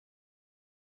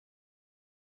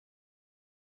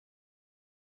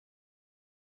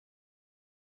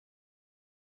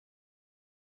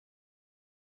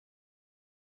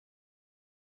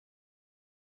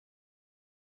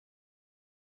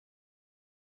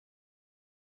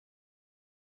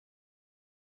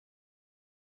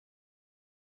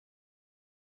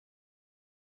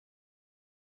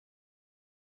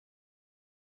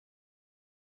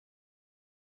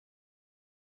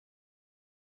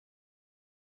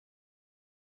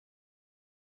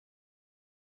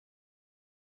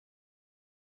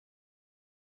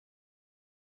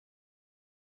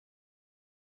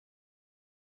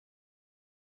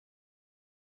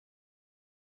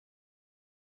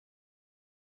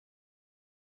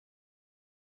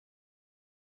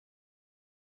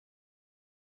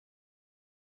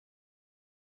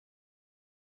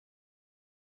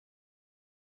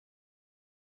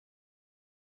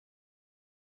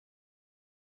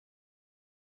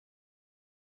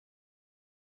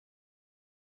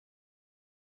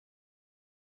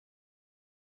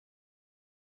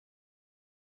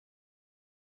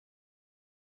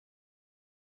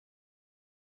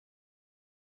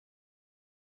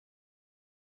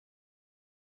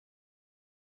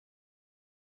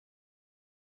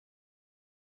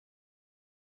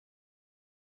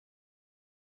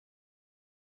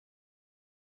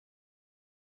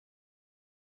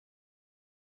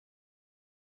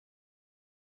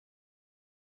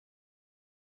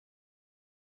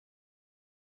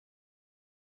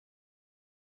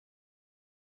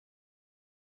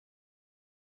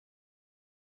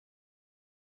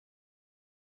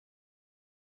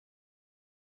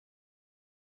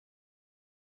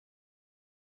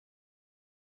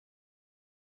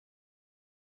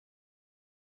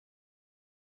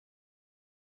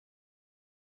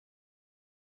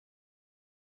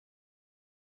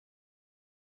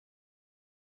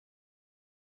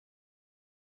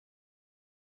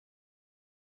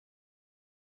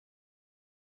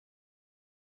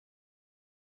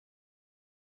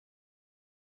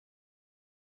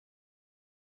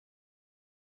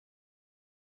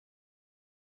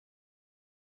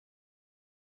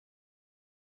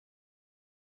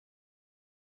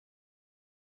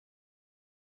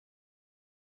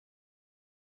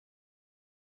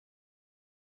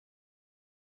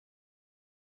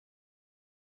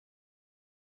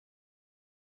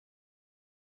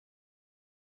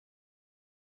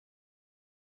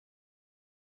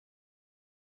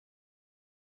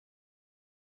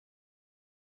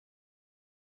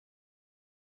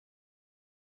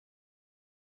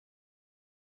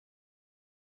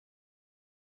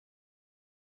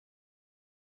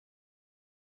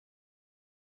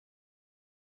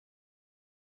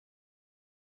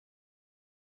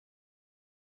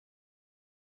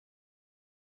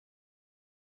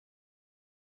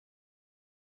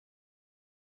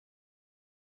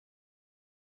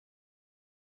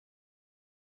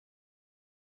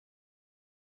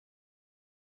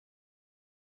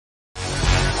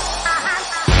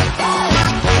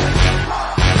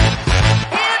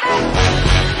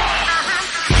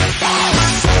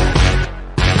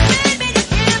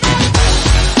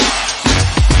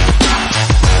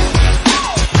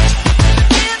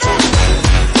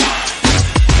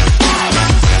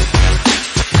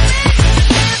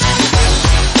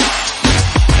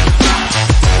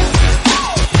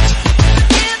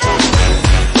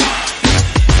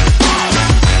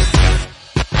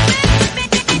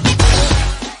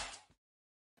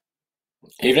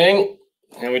Evening.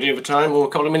 How we doing for time? We're a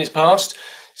couple of minutes past.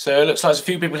 So it looks like there's a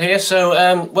few people here.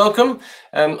 So welcome.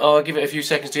 I'll give it a few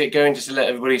seconds to get going just to let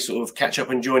everybody sort of catch up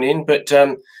and join in. But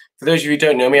for those of you who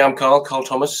don't know me, I'm Carl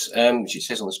Thomas, which it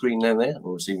says on the screen down there,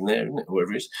 or it's even there, isn't it? Or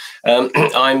wherever it is.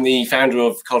 I'm the founder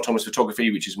of Carl Thomas Photography,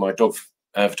 which is my dog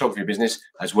photography business,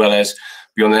 as well as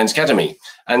Beyond the Lens Academy.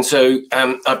 And so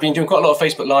I've been doing quite a lot of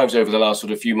Facebook Lives over the last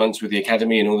sort of few months with the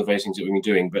Academy and all the various things that we've been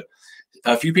doing. But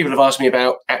a few people have asked me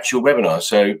about actual webinars.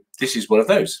 So this is one of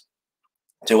those.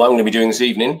 So what I'm going to be doing this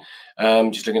evening,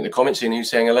 just looking at the comments, seeing who's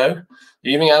saying hello.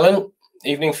 Evening, Alan.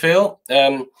 Evening, Phil.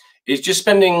 Is just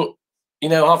spending,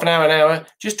 half an hour,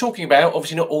 just talking about,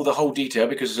 obviously not all the whole detail,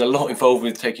 because there's a lot involved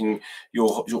with taking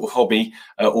your hobby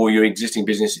or your existing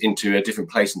business into a different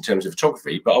place in terms of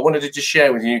photography. But I wanted to just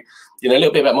share with you, a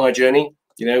little bit about my journey,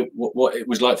 what it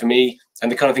was like for me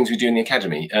and the kind of things we do in the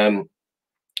Academy.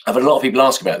 I've had a lot of people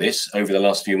ask about this over the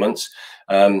last few months,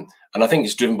 and I think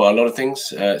it's driven by a lot of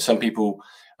things. Some people,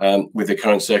 with the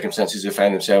current circumstances, have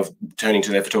found themselves turning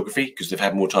to their photography because they've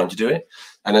had more time to do it,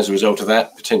 and as a result of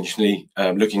that, potentially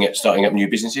looking at starting up new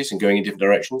businesses and going in different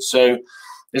directions. So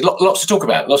there's lots to talk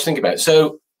about, lots to think about.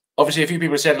 So obviously, a few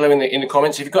people have said hello in the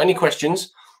comments. If you've got any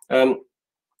questions, I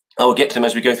will get to them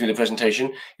as we go through the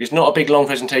presentation. It's not a big, long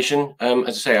presentation.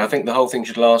 As I say, I think the whole thing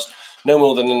should last no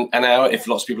more than an hour if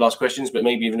lots of people ask questions, but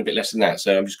maybe even a bit less than that.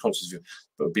 So I'm just conscious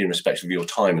of being respectful of your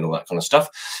time and all that kind of stuff.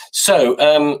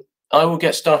 So I will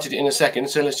get started in a second.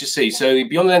 So let's just see. So the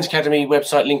Beyond the Lens Academy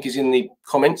website link is in the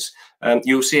comments.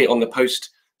 You'll see it on the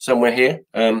post somewhere here.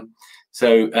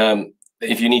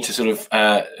 If you need to sort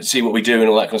of see what we do and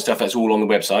all that kind of stuff, that's all on the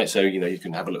website. So, you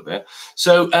can have a look there.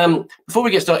 So before we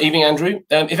get started, evening, Andrew,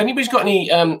 if anybody's got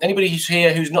anybody who's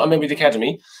here who's not a member of the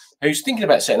Academy, who's thinking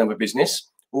about setting up a business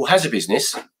or has a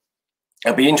business,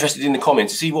 I'd be interested in the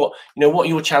comments to see what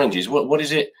your challenge is. What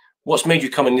is it? What's made you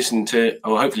come and listen to,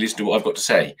 or hopefully listen to what I've got to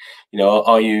say?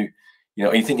 Are you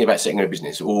thinking about setting up a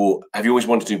business, or have you always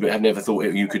wanted to but have never thought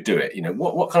you could do it?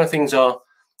 What kind of things are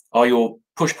your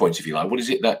push points, if you like? What is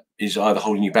it that is either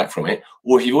holding you back from it,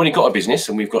 or if you've already got a business,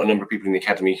 and we've got a number of people in the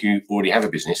Academy who already have a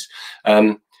business,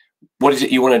 what is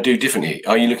it you want to do differently?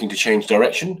 Are you looking to change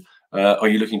direction? Are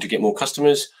you looking to get more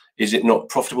customers? Is it not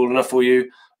profitable enough for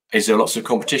you? Is there lots of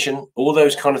competition? All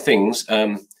those kind of things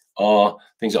are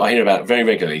things that I hear about very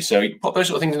regularly. So pop those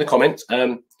sort of things in the comments.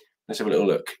 Let's have a little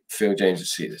look. Phil James,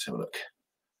 let's have a look.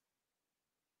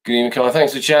 Good evening, Carl.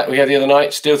 Thanks for the chat we had the other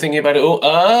night. Still thinking about it all.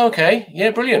 Ah, okay. Yeah,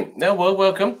 brilliant. No, well,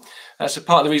 welcome. That's a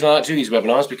part of the reason I like to do these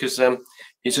webinars, because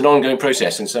it's an ongoing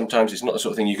process, and sometimes it's not the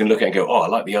sort of thing you can look at and go, oh, I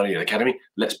like the idea of the Academy.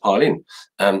 Let's pile in.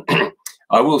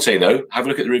 I will say, though, have a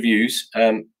look at the reviews.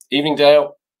 Evening,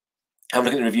 Dale. Have a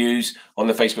look at the reviews on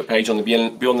the Facebook page, on the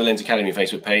Beyond the Lens Academy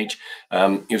Facebook page.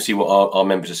 You'll see what our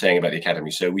members are saying about the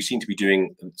Academy. So we seem to be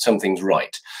doing some things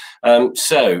right.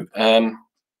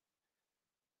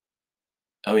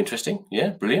 Oh, interesting. Yeah,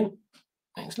 brilliant.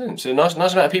 Excellent. So nice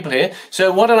amount of people here.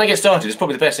 So why don't I get started? It's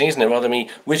probably the best thing, isn't it? Rather than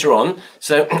me witter on.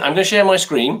 So I'm going to share my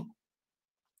screen.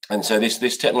 And so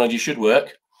this technology should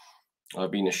work.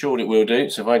 I've been assured it will do.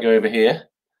 So if I go over here,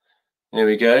 there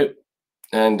we go.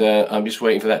 And I'm just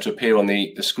waiting for that to appear on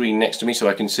the screen next to me so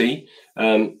I can see.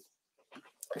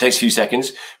 It takes a few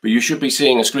seconds, but you should be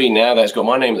seeing a screen now that's got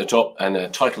my name at the top and a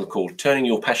title called Turning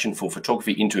Your Passion for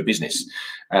Photography into a Business,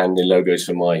 and the logos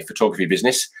for my photography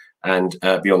business and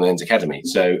Beyond the Lens Academy.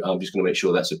 So I'm just going to make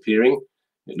sure that's appearing.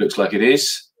 It looks like it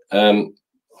is.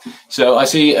 So I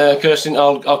see, Kirsten,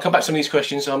 I'll come back to some of these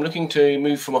questions. So I'm looking to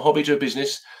move from a hobby to a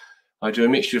business. I do a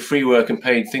mixture of free work and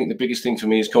paid. Think the biggest thing for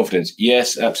me is confidence.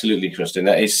 Yes, absolutely, Kristen.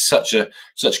 That is such a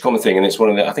common thing, and it's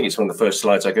I think it's one of the first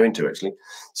slides I go into, actually.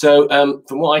 So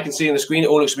from what I can see on the screen, it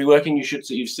all looks to be working.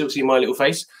 You still see my little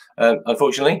face,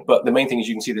 unfortunately, but the main thing is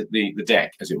you can see the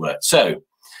deck, as it were. So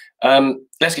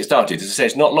let's get started. As I say,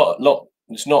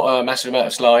 it's not a massive amount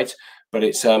of slides, but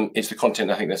it's the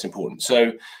content I think that's important.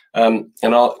 So and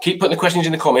I'll keep putting the questions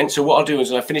in the comments. So what I'll do is,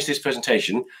 when I finish this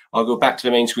presentation, I'll go back to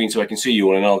the main screen so I can see you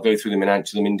all, and I'll go through them and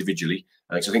answer them individually,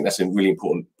 because I think that's a really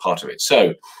important part of it.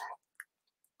 So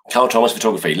Carl Thomas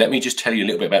Photography. Let me just tell you a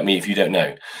little bit about me if you don't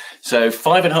know. So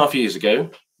 5.5 years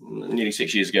ago, nearly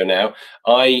 6 years ago now,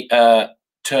 I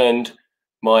turned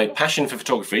my passion for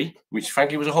photography, which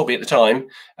frankly was a hobby at the time,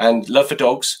 and love for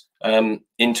dogs,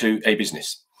 into a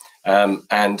business.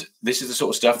 And this is the sort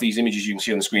of stuff, these images you can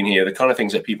see on the screen here, the kind of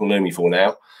things that people know me for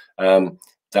now.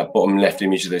 That bottom left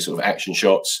image of those sort of action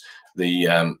shots,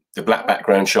 the black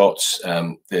background shots.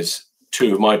 There's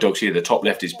two of my dogs here. The top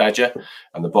left is Badger,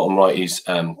 and the bottom right is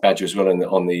Badger as well,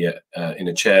 in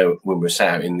a chair when we were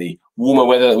sat out in the warmer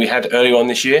weather that we had earlier on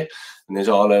this year. And there's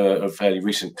Arlo, a fairly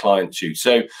recent client shoot.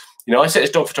 So, I set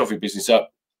this dog photography business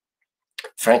up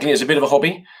Frankly, it's a bit of a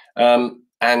hobby,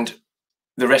 and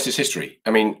the rest is history.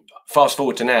 I mean, fast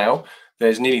forward to now,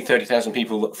 there's nearly 30,000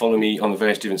 people that follow me on the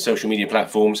various different social media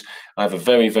platforms. I have a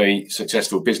very, very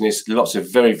successful business, lots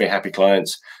of very, very happy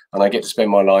clients, and I get to spend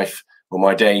my life or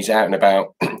my days out and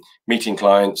about meeting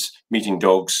clients, meeting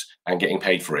dogs, and getting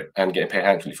paid for it, and getting paid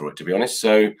handsomely for it, to be honest.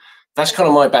 So that's kind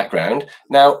of my background.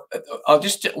 Now,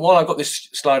 while I've got this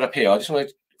slide up here, I just want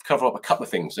to cover up a couple of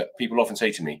things that people often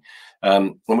say to me.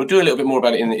 And we'll do a little bit more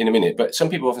about it in a minute, but some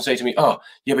people often say to me, oh,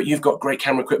 yeah, but you've got great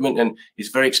camera equipment and it's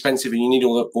very expensive and you need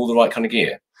all the right kind of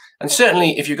gear. And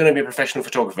certainly if you're going to be a professional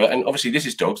photographer, and obviously this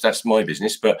is dogs, that's my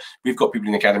business, but we've got people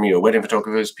in the academy who are wedding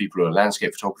photographers, people who are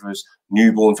landscape photographers,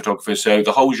 newborn photographers, so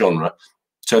the whole genre.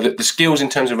 So that the skills in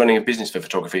terms of running a business for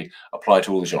photography apply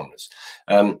to all the genres.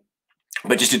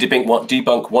 But just to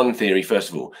debunk one theory, first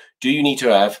of all, do you need to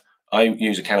have, I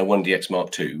use a Canon 1DX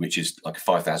Mark II, which is like a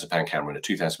 £5,000 camera and a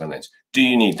 £2,000 lens. Do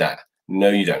you need that? No,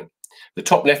 you don't. The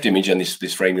top left image on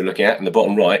this frame you're looking at and the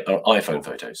bottom right are iPhone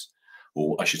photos,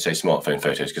 or I should say smartphone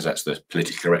photos, because that's the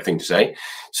politically correct thing to say.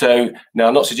 So now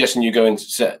I'm not suggesting you go and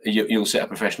you'll set up a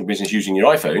professional business using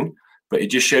your iPhone, but it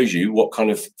just shows you what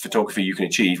kind of photography you can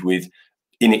achieve with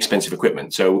inexpensive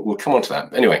equipment. So we'll come on to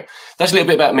that. Anyway, that's a little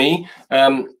bit about me.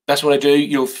 That's what I do.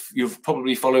 You'll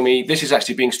probably follow me. This is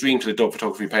actually being streamed to the dog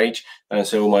photography page.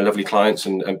 So all my lovely clients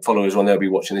and followers on there will be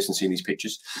watching this and seeing these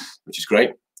pictures, which is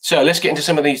great. So let's get into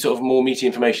some of the sort of more meaty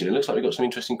information. It looks like we've got some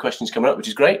interesting questions coming up, which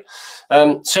is great.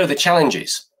 So the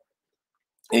challenges.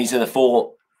 These are the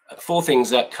four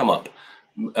things that come up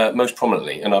most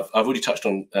prominently. And I've already touched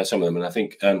on some of them. And I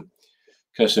think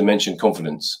Kirsten mentioned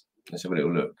confidence. Let's have a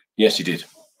little look. Yes, you did.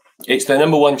 It's the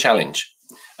number one challenge.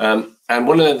 And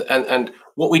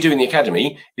what we do in the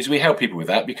academy is we help people with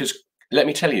that, because let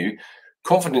me tell you,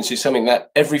 confidence is something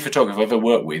that every photographer I've ever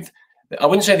worked with, I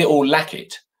wouldn't say they all lack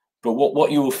it, but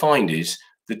what you will find is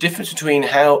the difference between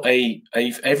how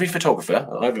every photographer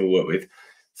I've ever worked with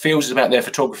feels about their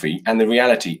photography and the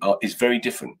reality is very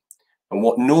different. And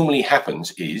what normally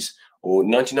happens is, or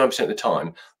 99% of the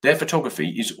time, their photography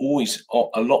is always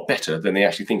a lot better than they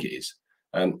actually think it is.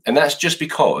 And that's just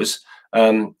because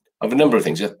of a number of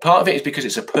things. Part of it is because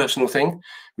it's a personal thing.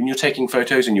 When you're taking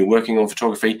photos and you're working on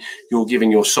photography, you're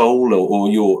giving your soul, or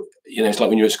your, it's like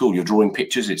when you're at school, you're drawing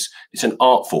pictures. It's an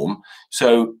art form.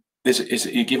 So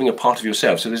you're giving a part of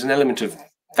yourself. So there's an element of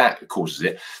that causes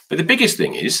it. But the biggest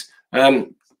thing is there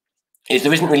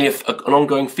isn't really an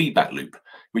ongoing feedback loop,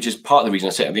 which is part of the reason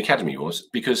I set up the academy, was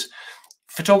because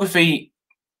photography,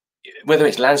 whether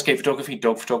it's landscape photography,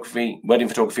 dog photography, wedding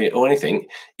photography, or anything,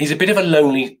 is a bit of a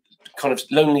lonely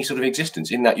sort of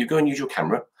existence, in that you go and use your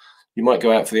camera. You might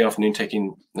go out for the afternoon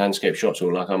taking landscape shots,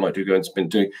 or like I might do, go and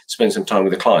spend some time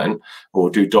with a client, or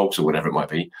do dogs or whatever it might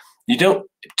be. You don't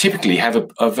typically have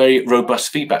a very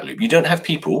robust feedback loop. You don't have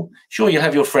people, sure, you'll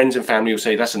have your friends and family who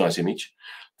say, that's a nice image.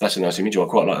 That's a nice image, or I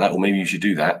quite like that, or maybe you should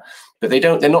do that. But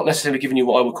they're not necessarily giving you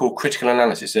what I would call critical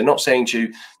analysis. They're not saying to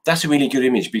you, that's a really good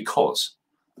image because,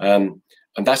 and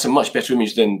that's a much better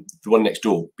image than the one next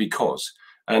door because.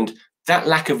 And that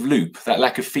lack of loop, that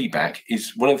lack of feedback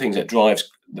is one of the things that drives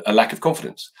a lack of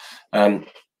confidence.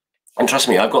 And trust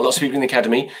me, I've got lots of people in the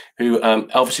academy who,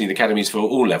 obviously the academy is for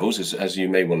all levels, as you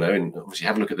may well know, and obviously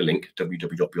have a look at the link,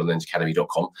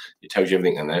 www.beyondlensacademy.com. It tells you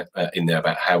everything in there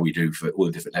about how we do for all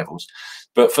the different levels.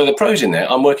 But for the pros in there,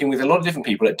 I'm working with a lot of different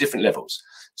people at different levels.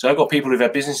 So I've got people who've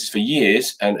had businesses for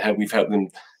years and we've helped them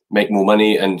make more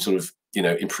money and sort of,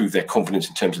 improve their confidence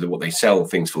in terms of what they sell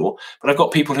things for. But I've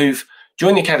got people who've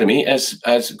joined the academy, as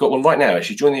got one right now,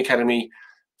 actually joined the academy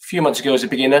a few months ago as a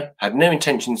beginner, had no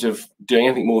intentions of doing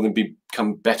anything more than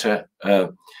become better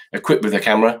equipped with a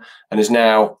camera, and is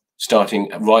now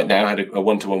starting right now, had a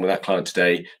one-to-one with that client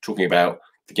today, talking about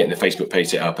getting the Facebook page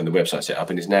set up and the website set up,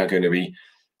 and is now going to be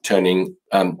turning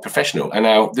professional. And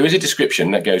now there is a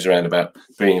description that goes around about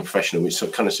being a professional, which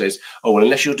sort of kind of says, oh, well,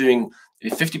 unless you're doing,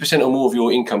 if 50% or more of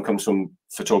your income comes from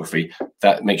photography,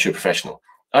 that makes you a professional.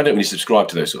 I don't really subscribe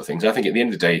to those sort of things. I think at the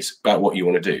end of the day, it's about what you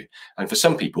want to do. And for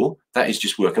some people, that is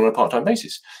just working on a part-time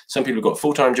basis. Some people have got a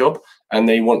full-time job and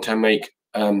they want to make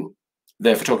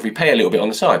their photography pay a little bit on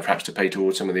the side, perhaps to pay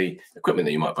towards some of the equipment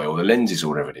that you might buy, or the lenses, or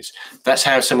whatever it is. That's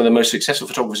how some of the most successful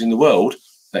photographers in the world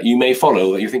that you may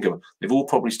follow, that you think of, they've all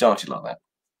probably started like that.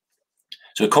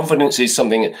 So confidence is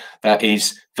something that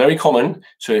is very common.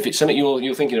 So if it's something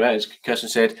you're thinking about, as Kirsten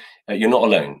said, you're not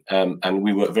alone. And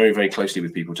we work very, very closely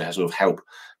with people to sort of help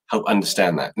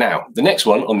understand that. Now, the next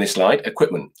one on this slide,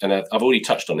 equipment. And I've already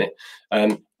touched on it.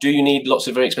 Do you need lots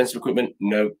of very expensive equipment?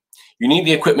 No. You need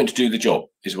the equipment to do the job,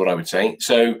 is what I would say.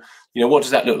 So, what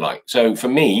does that look like? So for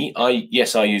me, I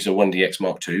use a 1DX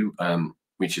Mark II,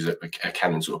 which is a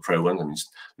Canon sort of Pro one. I mean,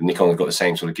 Nikon have got the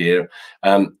same sort of gear.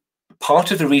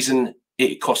 Part of the reason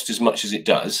it costs as much as it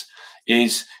does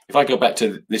is, if I go back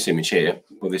to this image here,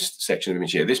 or this section of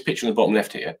image here, this picture on the bottom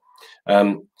left here,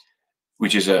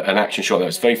 which is an action shot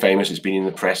that's very famous. It's been in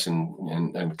the press,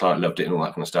 and the client loved it and all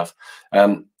that kind of stuff.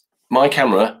 My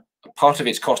camera, part of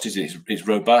its cost is it's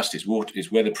robust, it's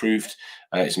weatherproofed,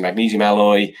 it's a magnesium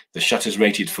alloy, the shutter's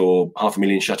rated for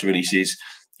 500,000 shutter releases.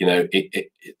 You know,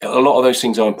 a lot of those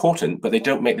things are important, but they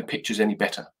don't make the pictures any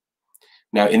better.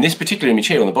 Now, in this particular image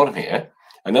here on the bottom here,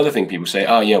 another thing people say,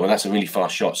 oh yeah, well, that's a really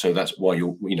fast shot, so that's why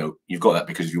you've got that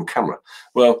because of your camera.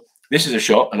 Well, this is a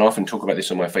shot, and I often talk about this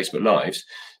on my Facebook Lives,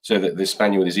 so that the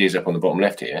spaniel with his ears up on the bottom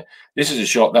left here, this is a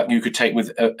shot that you could take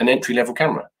with an entry-level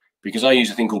camera, because I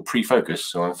use a thing called pre-focus,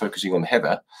 so I'm focusing on the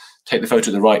heather, take the photo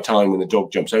at the right time when the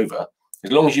dog jumps over.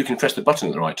 As long as you can press the button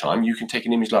at the right time, you can take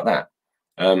an image like that.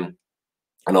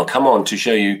 And I'll come on to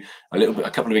show you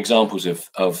a couple of examples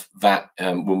of that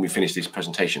when we finish this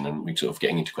presentation and we're sort of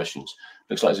getting into questions.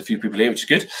 Looks like there's a few people here, which is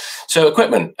good. So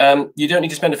equipment, you don't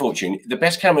need to spend a fortune. The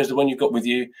best camera is the one you've got with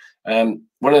you.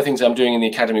 One of the things I'm doing in the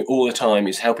academy all the time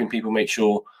is helping people make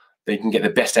sure they can get the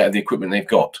best out of the equipment they've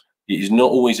got. It is not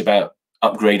always about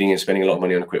upgrading and spending a lot of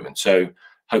money on equipment. So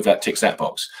hope that ticks that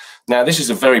box. Now, this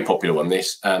is a very popular one,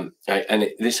 this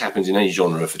happens in any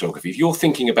genre of photography. If you're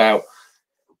thinking about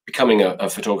becoming a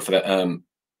photographer that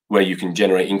where you can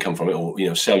generate income from it,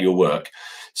 or sell your work,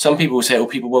 some people will say, oh,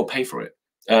 people won't pay for it,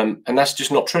 and that's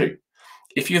just not true.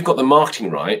 If you've got the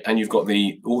marketing right and you've got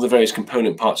all the various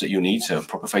component parts that you need, so a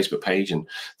proper Facebook page and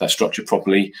that's structured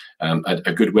properly,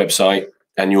 a good website,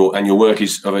 and your work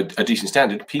is of a decent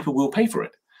standard, people will pay for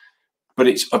it. But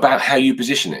it's about how you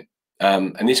position it,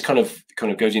 and this kind of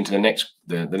goes into the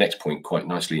next point quite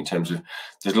nicely, in terms of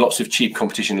there's lots of cheap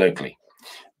competition locally.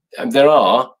 There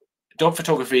are dog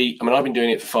photography. I mean, I've been doing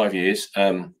it for 5 years.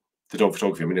 The dog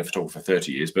photography, I've been a photographer for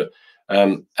 30 years, but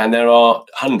and there are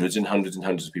hundreds and hundreds and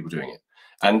hundreds of people doing it.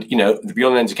 And the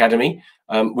Beyond the Lens Academy,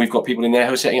 we've got people in there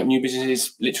who are setting up new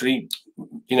businesses literally,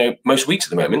 most weeks at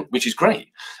the moment, which is great.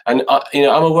 And am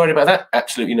I worried about that?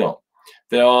 Absolutely not.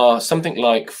 There are something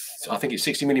like, I think it's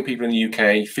 60 million people in the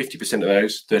UK. 50% of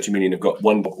those, 30 million, have got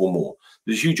one or more.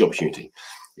 There's a huge opportunity.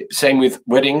 Same with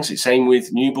weddings, it's same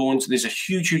with newborns. There's a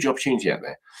huge, huge opportunity out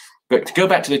there. But to go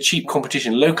back to the cheap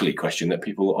competition locally question that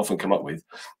people often come up with,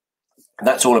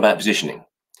 that's all about positioning.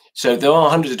 So there are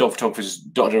hundreds of dog photographers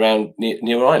dotted around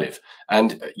near where I live.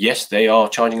 And yes, they are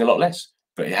charging a lot less,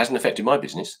 but it hasn't affected my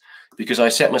business, because I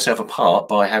set myself apart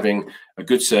by having a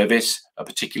good service, a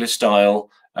particular style,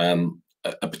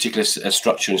 a particular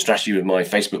structure and strategy with my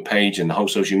Facebook page and the whole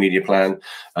social media plan,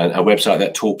 and a website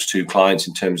that talks to clients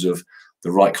in terms of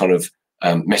the right kind of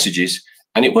messages,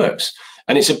 and it works.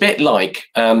 And it's a bit like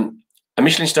a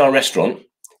Michelin star restaurant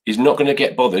is not going to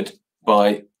get bothered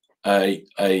by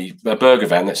a burger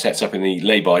van that sets up in the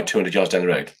lay-by 200 yards down the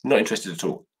road. Not interested at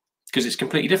all, because it's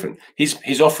completely different.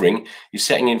 His offering is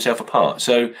setting himself apart.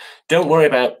 So don't worry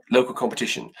about local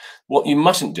competition. What you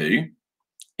mustn't do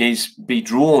is be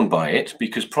drawn by it,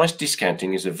 because price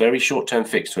discounting is a very short-term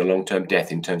fix to a long-term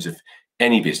death in terms of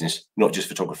any business, not just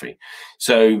photography.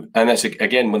 So, and that's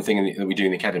again one thing that we do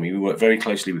in the academy. We work very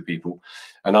closely with people,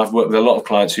 and I've worked with a lot of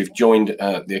clients who've joined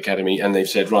the academy, and they've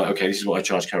said, right, okay, this is what I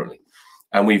charge currently,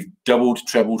 and we've doubled,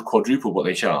 trebled, quadrupled what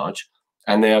they charge,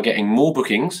 and they are getting more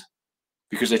bookings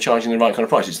because they're charging the right kind of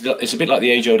price. It's a bit like the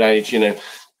age-old adage,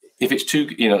 if it's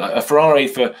a Ferrari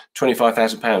for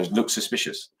 £25,000 looks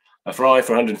suspicious. A Ferrari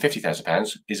for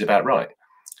 £150,000 is about right.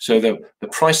 So the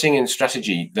pricing and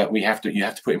strategy that you have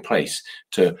to put in place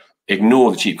to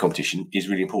ignore the cheap competition is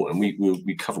really important.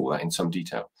 We cover all that in some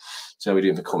detail. So we're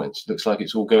doing the comments. Looks like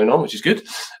it's all going on, which is good.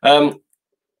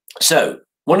 So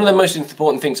one of the most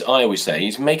important things I always say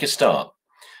is make a start.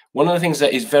 One of the things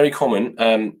that is very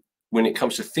common when it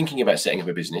comes to thinking about setting up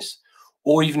a business,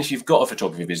 or even if you've got a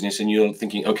photography business and you're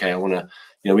thinking, okay, I want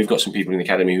to, we've got some people in the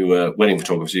academy who are wedding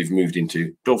photographers who've moved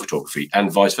into dog photography,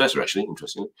 and vice versa, actually,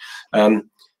 interestingly.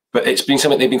 But it's been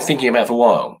something they've been thinking about for a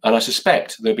while. And I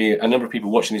suspect there'll be a number of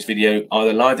people watching this video,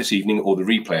 either live this evening or the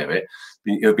replay of it,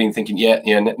 who have been thinking,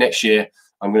 next year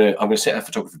I'm gonna set a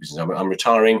photography business. I'm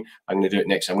retiring. I'm going to do it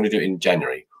next. I'm going to do it in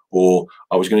January, or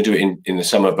I was going to do it in the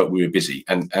summer, but we were busy,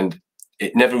 and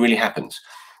it never really happens.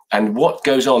 And what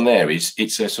goes on there is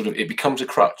it becomes a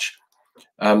crutch.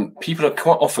 People are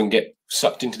quite often get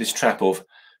sucked into this trap of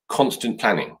constant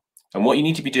planning. And what you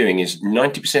need to be doing is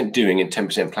 90% doing and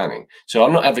 10% planning. So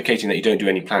I'm not advocating that you don't do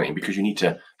any planning, because you need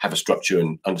to have a structure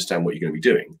and understand what you're going to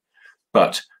be doing.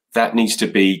 But that needs to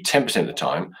be 10% of the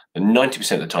time, and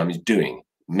 90% of the time is doing.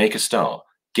 Make a start,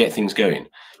 get things going.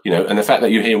 you know, and the fact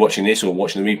that you're here watching this or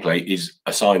watching the replay is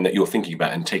a sign that you're thinking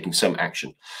about and taking some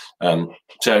action.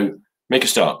 So make a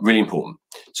start, really important.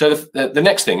 So the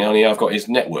next thing I've got is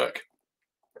network.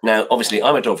 Now, obviously,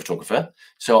 I'm a dog photographer,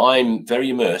 so I'm very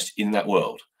immersed in that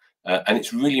world. And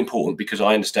it's really important because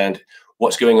I understand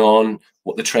what's going on,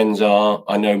 what the trends are.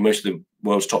 I know most of the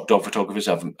world's top dog photographers.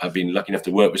 I've been lucky enough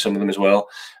to work with some of them as well.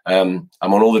 I'm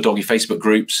on all the doggy Facebook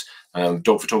groups,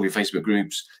 dog photography Facebook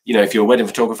groups. You know, if you're a wedding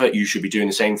photographer, you should be doing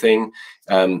the same thing.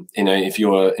 You know, if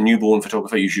you're a newborn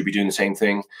photographer, you should be doing the same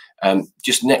thing.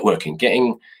 Just networking,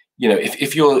 getting, you know,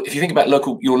 if you think about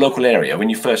your local area when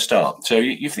you first start. So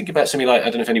you think about something like, I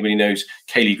don't know if anybody knows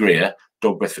Kaylee Greer,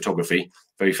 Dog Breath Photography,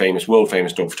 very famous, world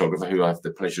famous dog photographer who I have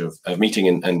the pleasure of meeting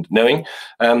and knowing.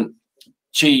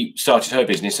 She started her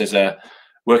business as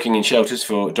working in shelters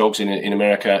for dogs in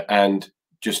America and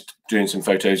just doing some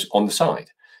photos on the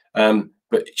side.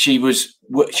 But she was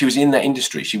in that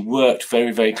industry. She worked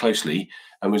very, very closely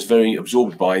and was very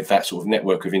absorbed by that sort of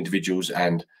network of individuals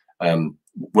and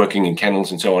working in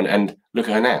kennels and so on. And look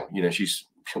at her now. You know, she's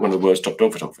one of the world's top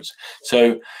dog photographers.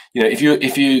 So, you know,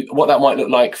 if you what that might look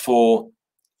like for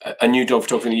a new dog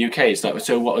photographer in the UK is like,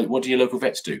 so what do your local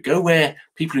vets do? Go where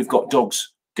people who've got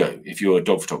dogs go if you're a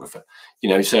dog photographer. You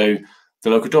know, so the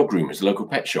local dog groomers, the local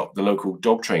pet shop, the local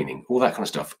dog training, all that kind of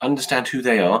stuff. Understand who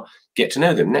they are, get to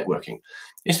know them, networking.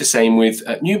 It's the same with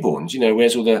newborns. You know,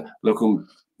 where's all the local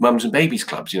mums and babies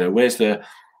clubs? You know, where's the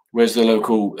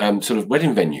local sort of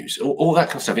wedding venues, all that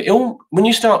kind of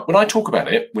stuff. When I talk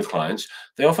about it with clients,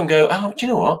 they often go, oh, do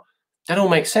you know what? That all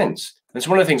makes sense. That's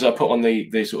one of the things I put on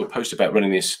the sort of post about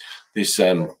running this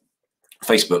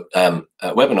Facebook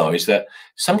webinar is that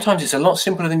sometimes it's a lot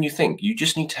simpler than you think. You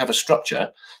just need to have a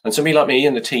structure, and somebody like me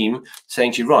and the team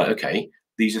saying to you, right, okay,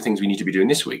 these are things we need to be doing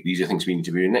this week. These are things we need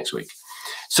to be doing next week.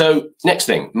 So next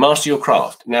thing, master your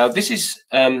craft. Now this is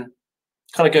kind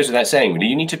of goes without saying, really.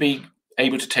 You need to be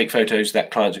able to take photos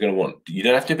that clients are going to want. You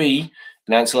don't have to be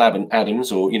an Ansel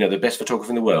Adams or, you know, the best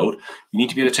photographer in the world. You need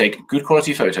to be able to take good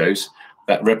quality photos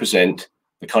that represent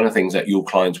the kind of things that your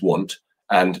clients want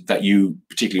and that you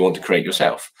particularly want to create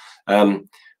yourself.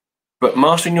 But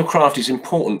mastering your craft is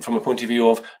important from a point of view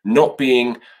of not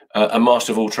being a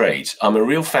master of all trades. I'm a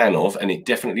real fan of, and it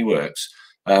definitely works.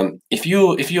 One of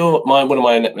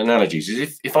my analogies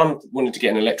is if I'm wanting to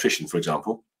get an electrician, for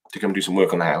example, to come do some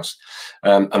work on the house,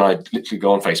 and I literally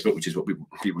go on Facebook, which is what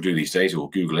people do these days, or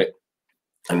Google it,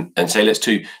 and say, let's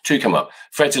two come up.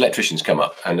 Fred's Electricians come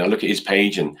up, and I look at his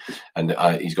page, and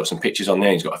he's got some pictures on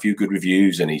there. He's got a few good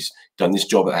reviews, and he's done this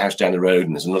job at the house down the road,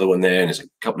 and there's another one there, and there's a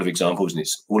couple of examples, and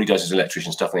it's all he does is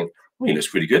electrician stuff. And I think, well, he looks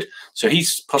pretty good. So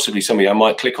he's possibly somebody I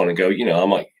might click on and go, you know, I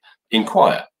might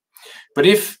inquire. But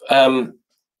if the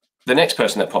next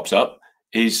person that pops up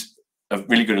is a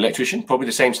really good electrician, probably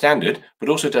the same standard, but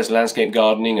also does landscape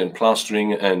gardening and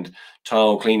plastering and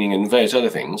tile cleaning and various other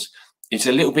things, it's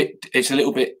a little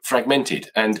bit fragmented.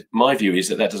 And my view is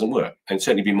that doesn't work, and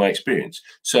certainly been my experience.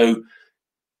 So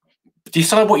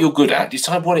decide what you're good at,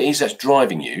 decide what it is that's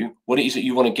driving you, what it is that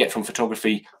you want to get from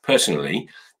photography personally,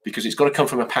 because it's got to come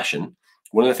from a passion.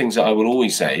 One of the things that I will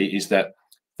always say is that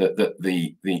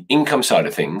the income side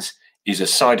of things is a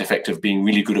side effect of being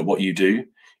really good at what you do.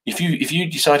 If you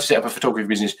decide to set up a photography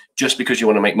business just because you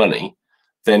want to make money,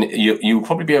 then you'll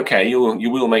probably be okay. You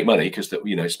will make money because,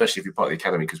 you know, especially if you're part of the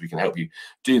academy, because we can help you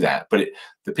do that. But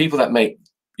the people that make,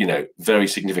 you know, very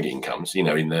significant incomes, you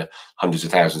know, in the hundreds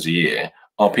of thousands a year,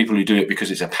 are people who do it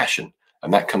because it's a passion,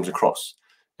 and that comes across,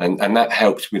 and that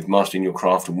helps with mastering your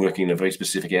craft and working in a very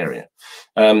specific area.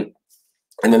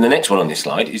 And then the next one on this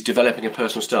slide is developing a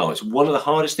personal style. It's one of the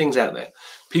hardest things out there.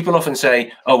 People often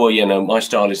say, oh, well, you know, my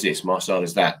style is this, my style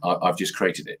is that. I've just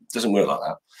created it. It doesn't work like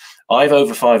that. I've,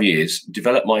 over 5 years,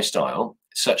 developed my style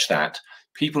such that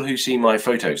people who see my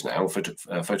photos now,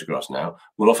 photographs now,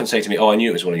 will often say to me, oh, I knew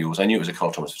it was one of yours. I knew it was a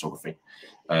Carl Thomas photography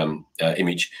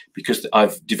image, because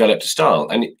I've developed a style.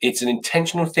 And it's an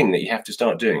intentional thing that you have to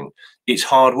start doing. It's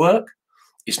hard work.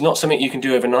 It's not something you can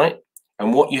do overnight.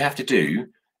 And what you have to do,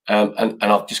 and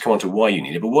I'll just come on to why you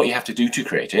need it, but what you have to do to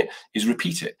create it is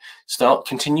repeat it.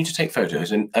 Continue to take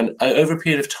photos, and over a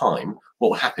period of time, what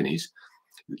will happen is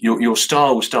your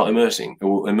style will start emerging,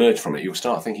 or will emerge from it. You'll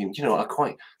start thinking, you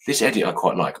know, this edit I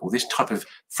quite like, or this type of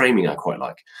framing I quite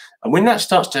like. And when that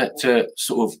starts to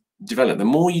sort of develop, the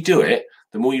more you do it,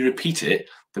 the more you repeat it,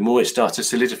 the more it starts to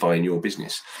solidify in your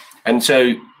business. And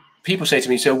so people say to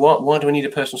me, so why do I need a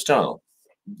personal style?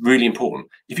 Really important.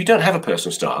 If you don't have a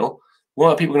personal style, why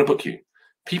are people going to book you?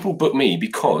 People book me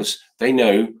because they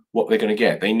know what they're going to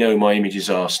get. They know my images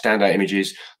are standout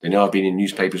images. They know I've been in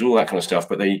newspapers, all that kind of stuff.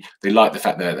 But they like the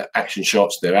fact that they're action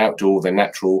shots, they're outdoor, they're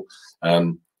natural.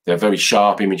 They're very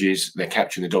sharp images. They're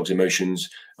capturing the dog's emotions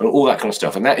and all that kind of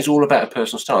stuff. And that is all about a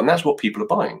personal style. And that's what people are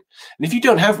buying. And if you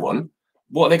don't have one,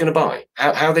 what are they going to buy?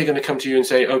 How are they going to come to you and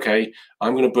say, okay,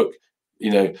 I'm going to book,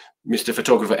 Mr.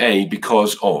 Photographer A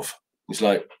because of? It's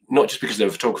like, not just because they're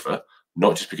a photographer,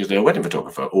 not just because they're a wedding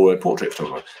photographer or a portrait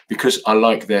photographer, because I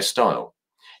like their style.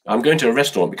 I'm going to a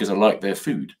restaurant because I like their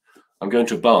food. I'm going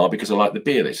to a bar because I like the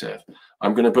beer they serve.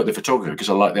 I'm going to book the photographer because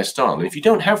I like their style. And if you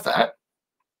don't have that,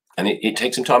 and it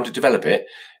takes some time to develop it,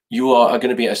 you are going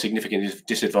to be at a significant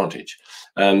disadvantage.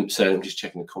 So I'm just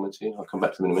checking the comments here. I'll come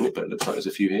back to them in a minute, but it looks like there's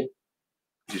a few here,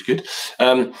 which is good.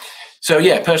 So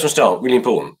yeah, personal style, really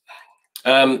important.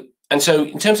 And so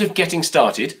in terms of getting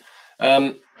started,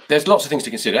 there's lots of things to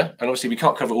consider. And obviously we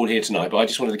can't cover it all here tonight, but I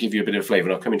just wanted to give you a bit of a flavour.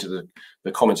 And I'll come into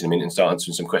the comments in a minute and start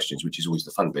answering some questions, which is always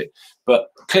the fun bit. But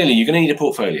clearly you're going to need a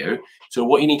portfolio. So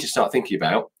what you need to start thinking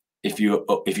about, if you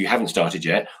haven't started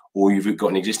yet, or you've got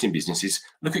an existing business, is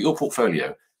look at your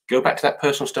portfolio. Go back to that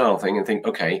personal style thing and think,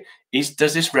 okay,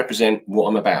 does this represent what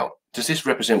I'm about? Does this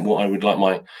represent what I would like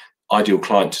my ideal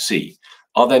client to see?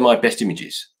 Are they my best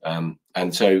images?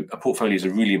 And so a portfolio is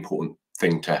a really important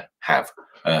thing to have,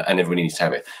 and everybody needs to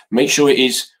have it. Make sure it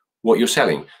is what you're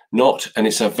selling, and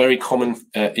it's a very common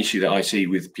issue that I see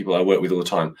with people I work with all the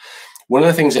time. One of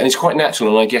the things, and it's quite natural,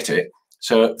 and I get it.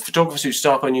 So photographers who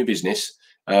start a new business,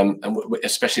 and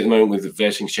especially at the moment with the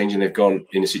various things changing, they've gone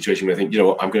in a situation where they think,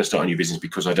 I'm going to start a new business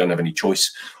because I don't have any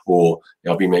choice, or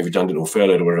I'll be made redundant or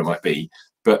furloughed or whatever it might be.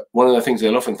 But one of the things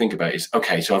they'll often think about is,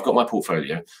 okay, so I've got my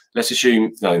portfolio. Let's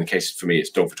assume, now in the case for me, it's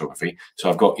dog photography. So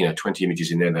I've got 20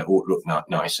 images in there that all look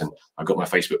nice, and I've got my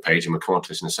Facebook page, and we'll come on to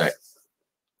this in a sec.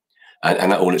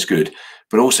 And that all looks good.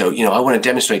 But also, I want to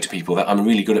demonstrate to people that I'm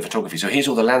really good at photography. So here's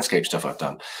all the landscape stuff I've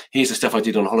done. Here's the stuff I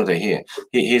did on holiday here.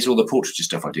 Here's all the portraiture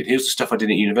stuff I did. Here's the stuff I did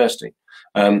at university.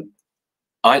 My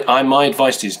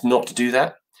advice is not to do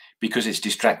that, because it's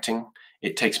distracting.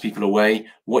 It takes people away.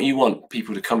 What you want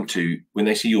people to come to when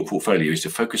they see your portfolio is to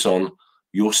focus on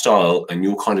your style and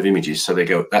your kind of images. So they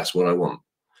go, that's what I want.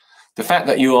 The fact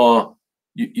that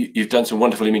you've done some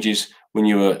wonderful images when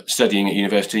you were studying at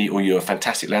university, or you're a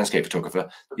fantastic landscape photographer,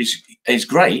 is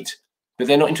great, but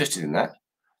they're not interested in that.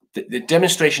 The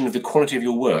demonstration of the quality of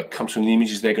your work comes from the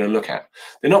images they're going to look at.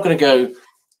 They're not going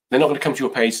to come to your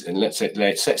page and let's say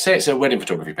it's a wedding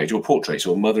photography page, or portraits,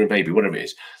 or mother and baby, whatever it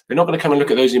is. They're not going to come and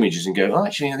look at those images and go, oh,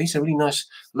 actually, these are really nice.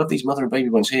 I love these mother and baby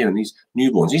ones here, and these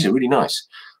newborns. These are really nice.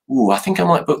 Ooh, I think I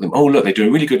might book them. Oh, look, they do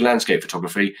a really good landscape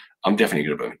photography. I'm definitely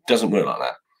going to book them. It doesn't work like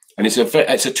that. And it's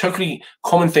a totally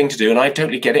common thing to do, and I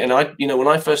totally get it. And when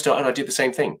I first started, I did the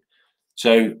same thing.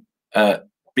 So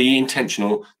be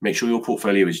intentional. Make sure your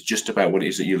portfolio is just about what it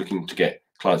is that you're looking to get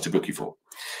clients to book you for.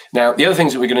 Now, the other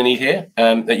things that we're going to need here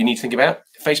that you need to think about: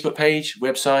 Facebook page,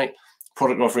 website,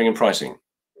 product offering, and pricing.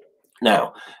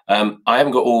 Now, I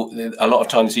haven't got a lot of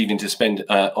time this evening to spend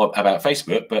about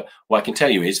Facebook, but what I can tell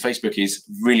you is Facebook is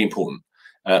really important.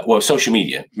 Well, social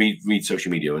media. Read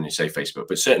social media when you say Facebook,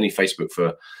 but certainly Facebook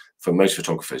for most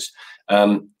photographers.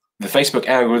 The Facebook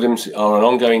algorithms are an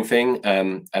ongoing thing,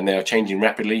 and they are changing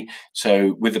rapidly.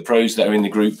 So with the pros that are in the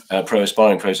group, pro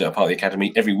aspiring pros that are part of the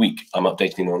academy, every week I'm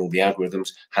updating them on all the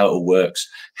algorithms, how it all works.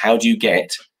 How do you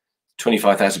get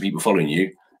 25,000 people following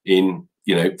you in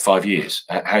 5 years?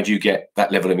 How do you get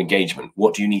that level of engagement?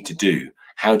 What do you need to do?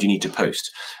 How do you need to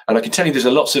post? And I can tell you there's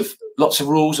lots of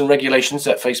rules and regulations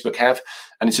that Facebook have,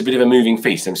 and it's a bit of a moving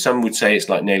feast. And some would say it's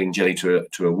like nailing jelly to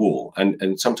a wall,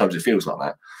 and sometimes it feels like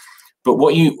that. But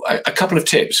a couple of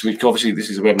tips. Obviously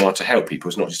this is a webinar to help people.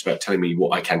 It's not just about telling me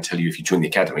what I can tell you if you join the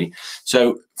academy.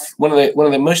 So one of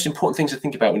the most important things to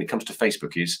think about when it comes to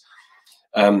Facebook is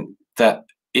that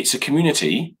it's a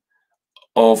community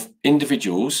of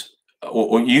individuals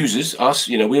or users. Us,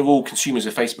 we're all consumers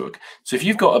of Facebook. So if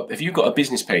you've got a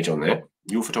business page on there,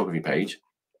 your photography page,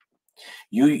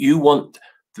 you want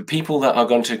the people that are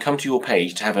going to come to your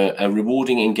page to have a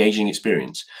rewarding, engaging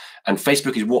experience, and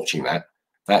Facebook is watching that.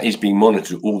 That is being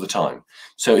monitored all the time.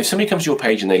 So if somebody comes to your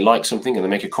page and they like something and they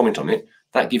make a comment on it,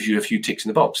 that gives you a few ticks in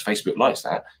the box. Facebook likes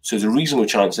that. So there's a reasonable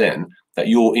chance then that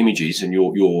your images and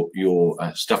your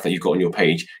stuff that you've got on your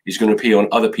page is going to appear on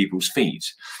other people's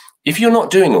feeds. If you're not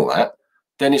doing all that,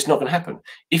 then it's not going to happen.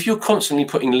 If you're constantly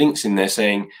putting links in there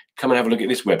saying, come and have a look at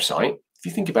this website, if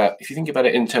you think about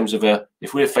it in terms of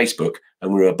if we're Facebook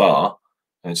and we're a bar,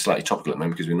 and it's slightly topical at the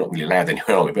moment because we're not really allowed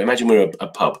anywhere, are we? But imagine we're a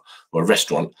pub or a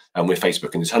restaurant and we're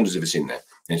Facebook, and there's hundreds of us in there,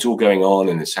 and it's all going on,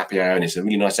 and it's happy hour, and it's a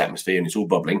really nice atmosphere, and it's all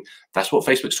bubbling. That's what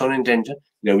Facebook's trying to endanger.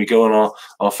 We go on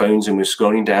our phones and we're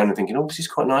scrolling down and thinking, oh, this is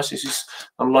quite nice.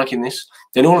 I'm liking this.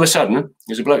 Then all of a sudden,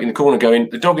 there's a bloke in the corner going,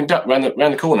 the Dog and Duck round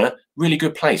the corner, really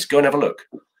good place. Go and have a look.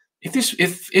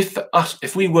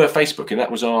 if we were Facebook and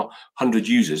that was our 100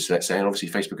 users, let's say, and obviously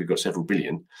Facebook had got several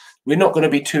billion, we're not going to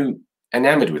be too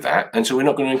enamored with that, and so we're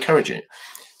not going to encourage it.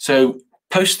 So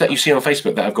posts that you see on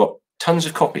Facebook that have got tons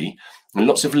of copy and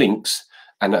lots of links,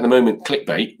 and at the moment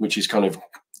clickbait, which is kind of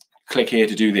click here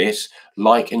to do this,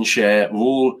 like and share, are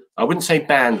all, I wouldn't say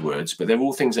banned words, but they're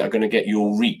all things that are going to get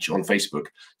your reach on Facebook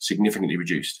significantly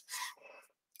reduced.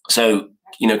 So,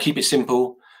 you know, keep it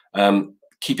simple,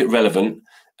 keep it relevant.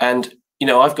 And, you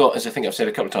know, I've got, as I think I've said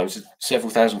a couple of times,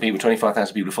 several thousand people,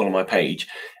 25,000 people who follow my page.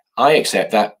 I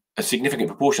accept that a significant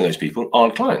proportion of those people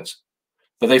aren't clients,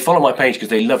 but they follow my page because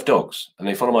they love dogs, and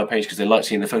they follow my page because they like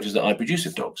seeing the photos that I produce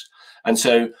of dogs. And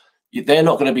so they're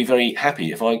not going to be very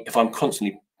happy if I'm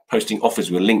constantly posting offers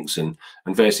with links and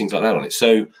various things like that on it.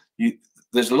 So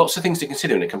there's lots of things to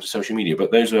consider when it comes to social media,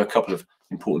 but those are a couple of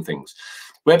important things.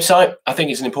 Website, I think,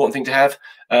 is an important thing to have.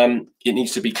 It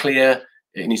needs to be clear.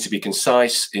 It needs to be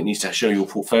concise. It needs to show your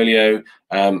portfolio,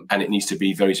 and it needs to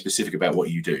be very specific about what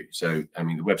you do. So, I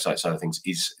mean, the website side of things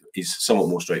is somewhat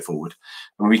more straightforward.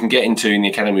 And we can get into, in the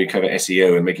academy, we cover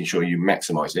SEO and making sure you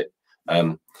maximize it.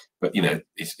 But, you know,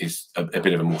 it's a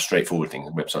bit of a more straightforward thing.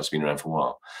 The website's been around for a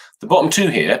while. The bottom two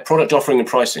here, product offering and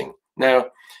pricing. Now,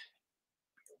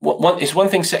 it's one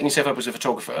thing setting yourself up as a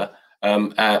photographer,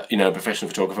 you know, a professional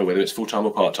photographer, whether it's full-time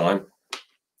or part-time.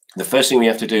 The first thing we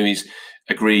have to do is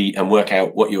agree and work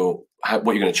out what you're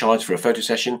going to charge for a photo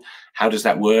session. How does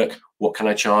that work? What can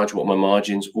I charge? What are my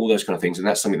margins? All those kind of things. And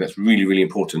that's something that's really, really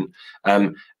important.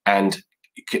 And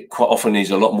quite often is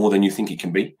a lot more than you think it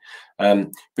can be.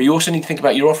 But you also need to think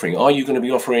about your offering. Are you going to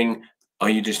be offering, are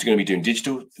you just going to be doing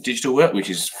digital work, which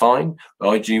is fine?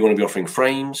 Or do you want to be offering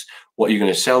frames? What are you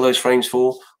going to sell those frames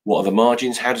for? What are the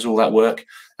margins? How does all that work?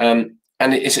 And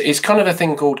it's kind of a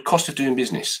thing called cost of doing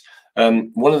business.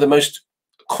 One of the most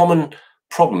common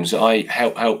problems that I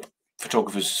help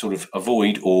photographers sort of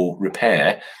avoid or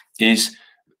repair is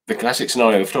the classic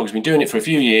scenario of photographers been doing it for a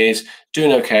few years,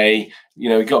 doing okay, you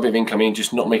know, got a bit of income in,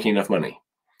 just not making enough money.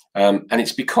 And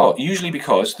it's usually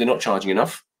because they're not charging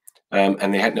enough,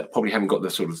 and they probably haven't got the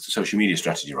sort of social media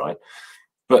strategy right.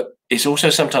 But it's also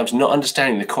sometimes not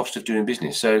understanding the cost of doing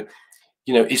business. So,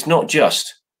 you know, it's not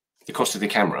just the cost of the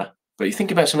camera, but you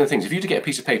think about some of the things. If you were to get a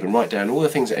piece of paper and write down all the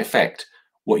things that affect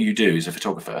what you do as a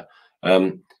photographer,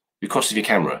 the cost of your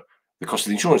camera, the cost of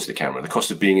the insurance of the camera, the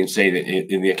cost of being in, say,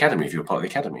 in the academy, if you're part of the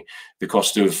academy, the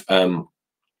cost of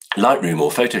Lightroom or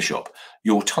Photoshop,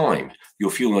 your time,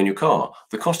 your fuel on your car,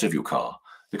 the cost of your car,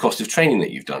 the cost of training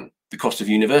that you've done, the cost of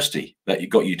university that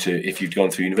got you to, if you've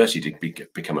gone through university to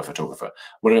become a photographer.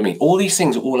 What do I mean? All these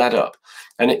things all add up,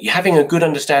 and having a good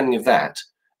understanding of that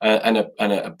and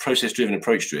a process-driven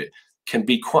approach to it can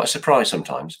be quite a surprise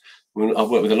sometimes. I've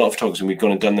worked with a lot of photographers and we've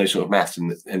gone and done those sort of maths,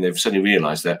 and they've suddenly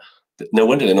realized that no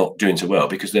wonder they're not doing so well,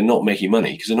 because they're not making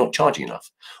money because they're not charging enough.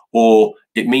 Or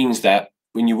it means that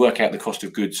when you work out the cost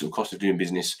of goods or cost of doing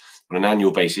business on an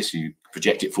annual basis, you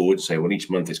project it forward and say, well, each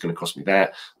month it's going to cost me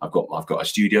that. I've got a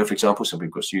studio, for example. Some people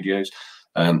have got studios,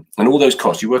 and all those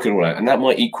costs, you work it all out, and that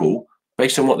might equal,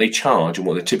 based on what they charge and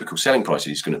what the typical selling price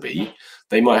is going to be,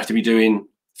 they might have to be doing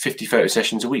 50 photo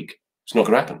sessions a week. It's not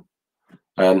going to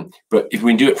happen. But if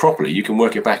we can do it properly, you can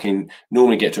work it back in,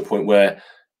 normally get to a point where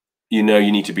you know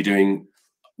you need to be doing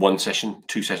 1 session,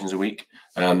 2 sessions a week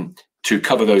to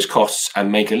cover those costs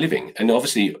and make a living. And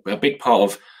obviously a big part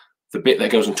of the bit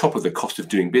that goes on top of the cost of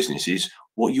doing business is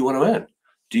what you want to earn.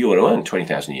 Do you want to earn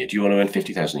 20,000 a year? Do you want to earn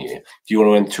 50,000 a year? Do you want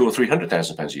to earn 200,000 or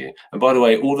 300,000 pounds a year? And by the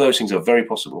way, all those things are very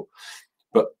possible,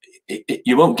 but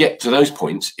you won't get to those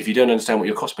points if you don't understand what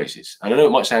your cost base is. And I know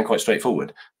it might sound quite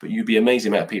straightforward, but you'd be amazed the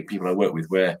amount of people I work with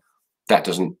where that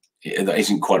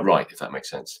isn't quite right, if that makes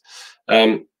sense.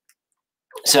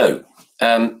 So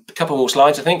a couple more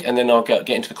slides, I think, and then I'll get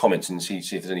into the comments and see if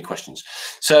there's any questions.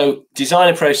 So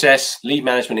design a process, lead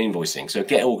management, invoicing. So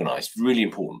get organized, really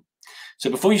important. So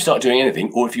before you start doing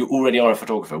anything, or if you already are a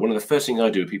photographer, one of the first things I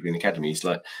do with people in the academy is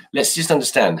like, let's just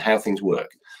understand how things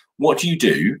work. What do you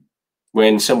do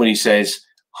when somebody says,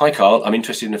 hi, Carl, I'm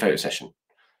interested in a photo session?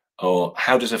 Or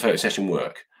how does a photo session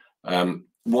work?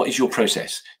 What is your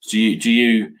process? Do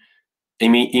you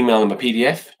email them a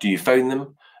PDF? Do you phone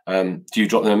them? Do you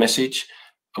drop them a message?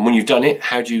 And when you've done it,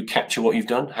 how do you capture what you've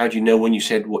done? How do you know when you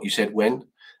said what you said when?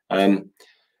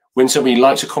 When somebody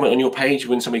likes a comment on your page,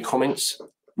 when somebody comments,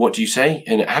 what do you say?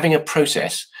 And having a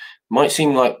process might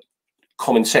seem like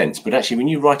common sense, but actually when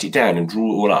you write it down and draw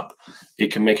it all up,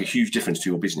 it can make a huge difference to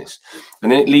your business.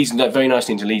 And then it leads very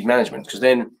nicely into lead management, because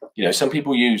then, you know, some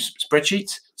people use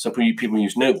spreadsheets, some people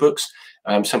use notebooks,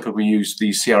 some people use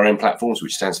these CRM platforms,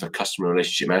 which stands for customer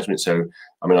relationship management. So,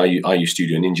 I mean, I use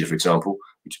Studio Ninja, for example.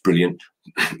 which is brilliant.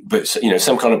 But you know,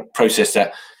 some kind of process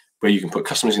that where you can put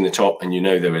customers in the top, and you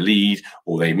know they're a lead,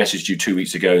 or they messaged you 2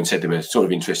 weeks ago and said they were sort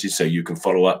of interested, so you can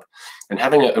follow up. And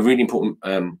having a really important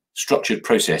structured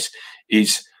process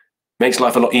makes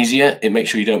life a lot easier. It makes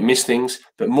sure you don't miss things,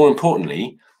 but more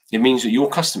importantly, it means that your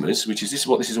customers, which is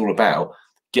what this is all about,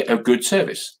 get a good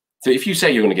service. So if you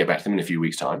say you're going to get back to them in a few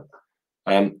weeks' time,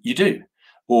 you do.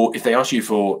 Or if they ask you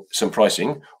for some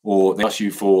pricing, or they ask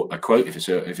you for a quote, if it's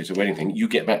a wedding thing, you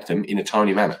get back to them in a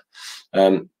timely manner.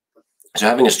 So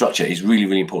having a structure is really,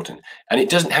 really important. And it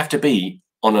doesn't have to be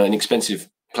on an expensive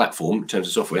platform in terms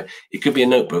of software. It could be a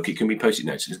notebook. It can be Post-it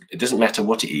notes. It doesn't matter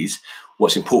what it is.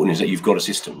 What's important is that you've got a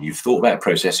system. You've thought about a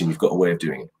process and you've got a way of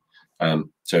doing it.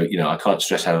 So, you know, I can't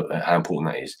stress how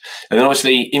important that is. And then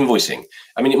obviously invoicing.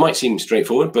 I mean, it might seem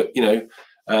straightforward, but, you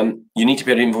know, you need to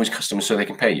be able to invoice customers so they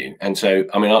can pay you. And so,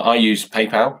 I mean, I use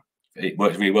PayPal. It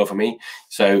works really well for me.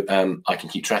 So I can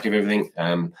keep track of everything.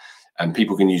 And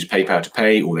people can use PayPal to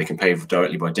pay, or they can pay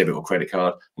directly by debit or credit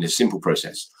card. And it's a simple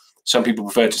process. Some people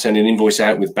prefer to send an invoice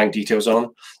out with bank details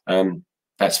on.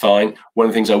 That's fine. One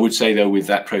of the things I would say, though, with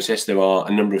that process, there are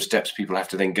a number of steps people have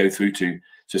to then go through to.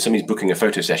 So somebody's booking a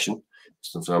photo session.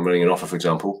 So I'm running an offer, for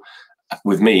example.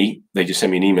 With me, they just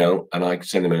send me an email and I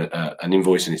send them an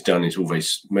invoice, and it's done. It's all very,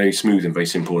 very smooth and very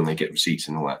simple, and they get receipts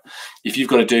and all that. If you've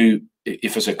got to do,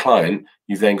 if as a client,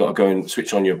 you've then got to go and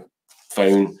switch on your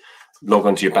phone, log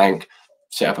onto your bank,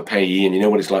 set up a payee, and you know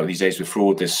what it's like these days with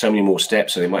fraud. There's so many more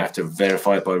steps, so they might have to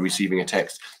verify it by receiving a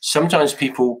text. Sometimes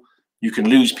you can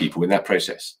lose people in that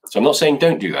process. So I'm not saying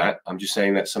don't do that. I'm just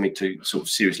saying that's something to sort of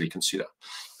seriously consider.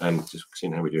 Just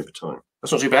seeing how we're doing for time.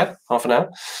 That's not too bad, half an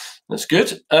hour. That's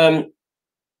good.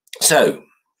 So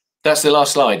that's the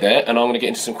last slide there, and I'm going to get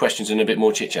into some questions and a bit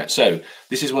more chit chat. So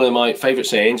this is one of my favorite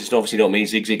sayings. It's obviously not me,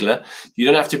 Zig Ziglar. You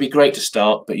don't have to be great to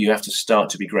start, but you have to start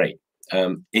to be great.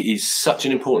 It is such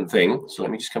an important thing. So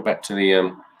let me just come back to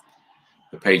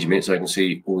the page a minute so I can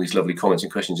see all these lovely comments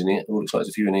and questions in here. Oh, looks like there's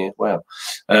a few in here. Wow.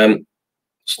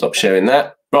 Stop sharing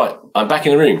that. Right, I'm back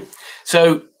in the room.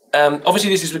 So obviously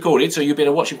this is recorded, so you'll be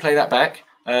able to watch and play that back.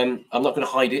 I'm not going to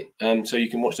hide it, so you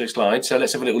can watch those slides. So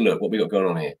let's have a little look what we got going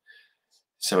on here.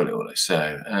 Let's have a little look.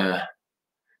 So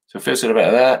Phil said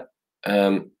about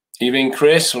that. Evening,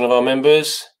 Chris, one of our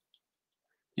members.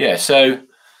 Yeah, so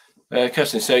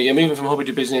Kirsten, so you're moving from hobby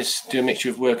to business, do a mixture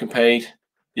of work and paid.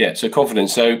 Yeah, so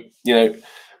confidence. So, you know,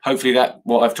 hopefully that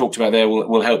what I've talked about there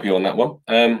will help you on that one.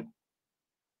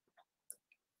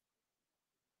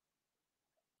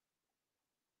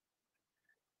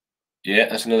 Yeah,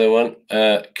 that's another one.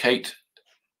 Kate,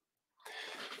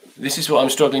 this is what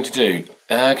I'm struggling to do.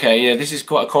 Okay, yeah, this is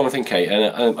quite a common thing, Kate,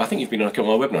 and I think you've been on a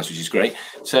couple of my webinars, which is great.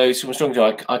 So I'm struggling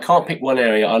to do. I can't pick one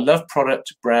area. I love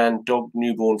product, brand, dog,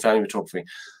 newborn, family photography.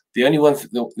 The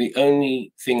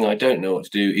only thing I don't know what to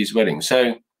do is weddings.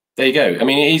 So there you go. I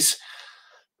mean, it is.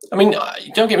 I mean,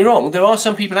 don't get me wrong. There are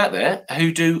some people out there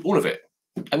who do all of it,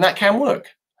 and that can work.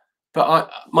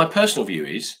 But my personal view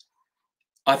is,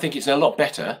 I think it's a lot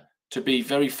better to be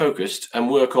very focused and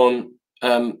work on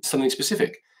something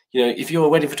specific. You know, if you're a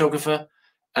wedding photographer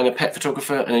and a pet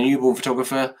photographer and a newborn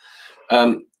photographer,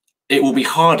 it will be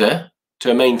harder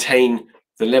to maintain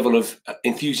the level of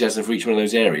enthusiasm for each one of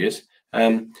those areas.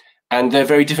 And they're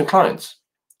very different clients.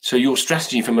 So your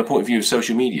strategy from a point of view of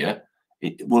social media,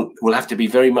 it will have to be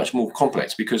very much more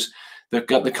complex, because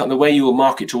the way you will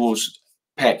market towards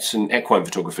pets and equine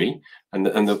photography and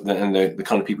the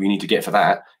kind of people you need to get for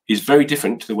that is very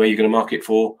different to the way you're going to market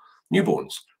for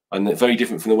newborns, and very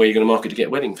different from the way you're going to market to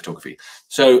get wedding photography.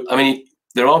 So, I mean,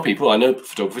 there are people, I know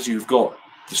photographers who've got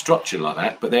the structure like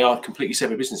that, but they are completely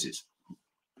separate businesses.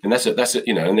 And that's it,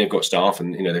 you know, and they've got staff,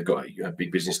 and you know they've got a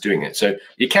big business doing it. So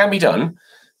it can be done,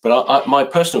 but my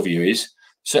personal view is,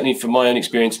 certainly from my own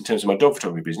experience in terms of my dog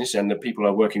photography business and the people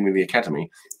I'm working with the academy,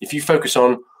 if you focus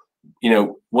on, you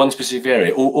know, one specific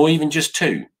area or even just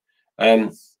two,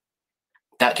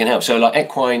 that can help. So like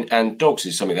equine and dogs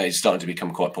is something that is starting to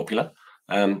become quite popular.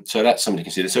 So that's something to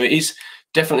consider. So it is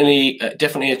definitely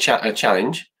a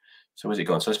challenge. So where's it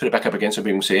gone? So let's put it back up again so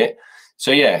people can see it. So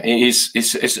yeah, it is.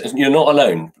 It's you're not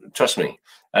alone. Trust me.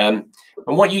 And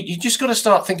what you just got to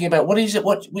start thinking about, what is it?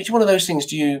 Which one of those things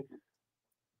do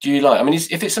you like? I mean,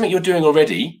 if it's something you're doing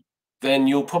already, then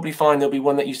you'll probably find there'll be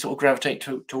one that you sort of gravitate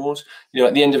towards. You know,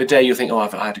 at the end of the day, you'll think, oh,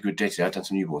 I had a good day today. I've done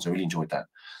some newborns. I really enjoyed that.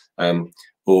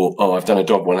 Or oh, I've done a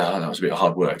dog one. Oh, that was a bit of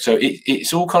hard work. So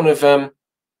it's all kind of sort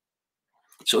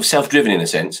of self-driven in a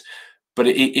sense. But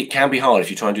it can be hard if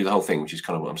you try and do the whole thing, which is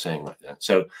kind of what I'm saying right there.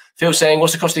 So Phil's saying,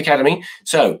 what's the cost of the academy?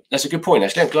 So that's a good point,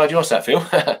 actually. I'm glad you asked that, Phil.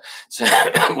 So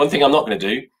one thing I'm not going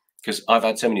to do because I've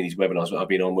had so many of these webinars that I've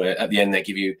been on where at the end they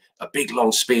give you a big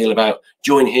long spiel about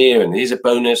join here and here's a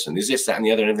bonus and there's this, that, and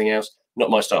the other, and everything else. Not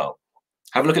my style.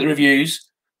 Have a look at the reviews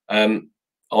on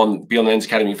Beyond the Lens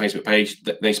Academy Facebook page.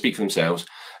 They speak for themselves,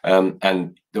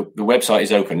 and the website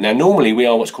is open. Now, normally we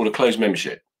are what's called a closed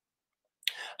membership.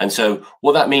 And so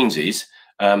what that means is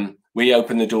we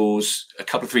open the doors a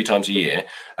couple of 3 times a year.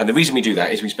 And the reason we do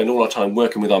that is we spend all our time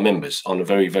working with our members on a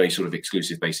very, very sort of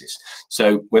exclusive basis.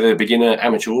 So whether they're beginner,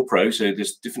 amateur or pro, so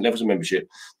there's different levels of membership,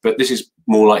 but this is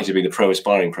more likely to be the pro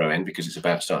aspiring pro end because it's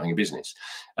about starting a business.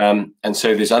 And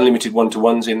so there's unlimited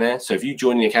one-to-ones in there. So if you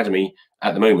join the academy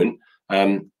at the moment,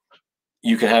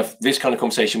 you can have this kind of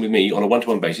conversation with me on a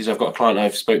one-to-one basis. I've got a client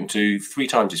I've spoken to 3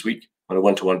 times this week on a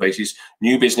one-to-one basis,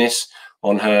 new business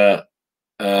on her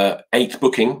 8th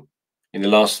booking in the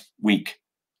last week,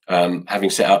 having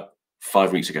set up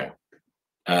 5 weeks ago,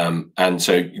 and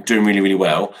so doing really, really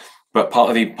well. But part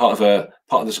of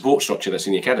the support structure that's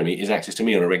in the academy is access to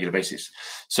me on a regular basis.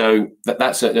 So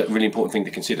that's a really important thing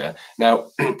to consider. Now,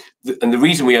 and the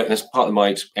reason that's part of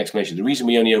my explanation. The reason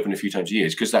we only open a few times a year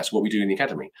is because that's what we do in the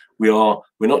academy. We're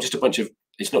not just a bunch of.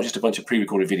 It's not just a bunch of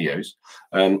pre-recorded videos.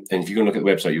 And if you go and look at the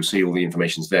website, you'll see all the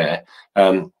information's there.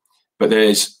 But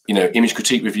there's, image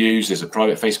critique reviews, there's a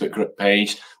private Facebook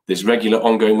page, there's regular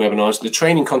ongoing webinars, the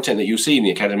training content that you'll see in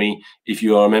the academy if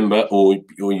you are a member or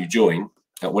you join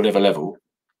at whatever level.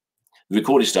 The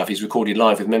recorded stuff is recorded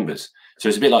live with members. So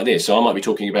it's a bit like this. So I might be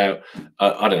talking about,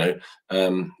 I don't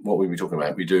know, what were we talking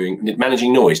about? We're doing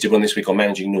managing noise. Did one this week on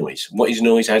managing noise. What is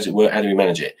noise? How does it work? How do we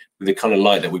manage it? With the kind of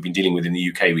light that we've been dealing with in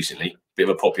the UK recently, bit of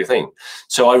a popular thing.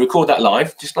 So I record that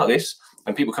live, just like this.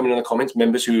 And people come in the comments,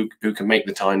 members who can make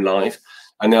the time live,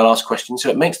 and they'll ask questions. So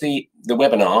it makes the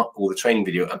webinar or the training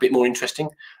video a bit more interesting,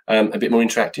 a bit more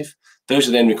interactive. Those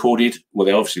are then recorded. Well,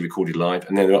 they're obviously recorded live,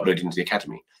 and then they're uploaded into the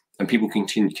academy, and people can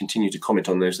continue to comment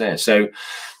on those there. So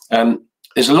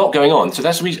there's a lot going on. So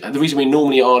that's the reason we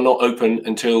normally are not open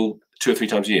until 2 or 3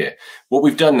 times a year. What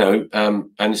we've done though, and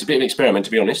it's a bit of an experiment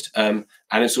to be honest, and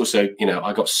it's also,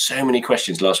 I got so many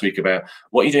questions last week about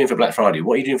what are you doing for Black Friday?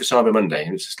 What are you doing for Cyber Monday?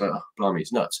 And it's just like, oh, blimey,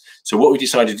 it's nuts. So what we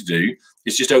decided to do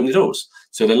is just open the doors.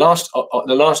 So the last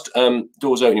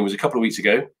doors opening was a couple of weeks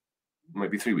ago,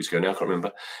 maybe 3 weeks ago now, I can't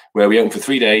remember, where we opened for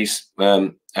 3 days,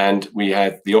 and we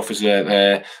had the offers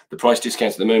there. The price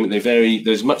discounts at the moment, they vary.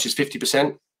 There's as much as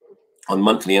 50% on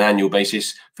monthly and annual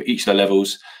basis for each of the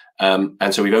levels.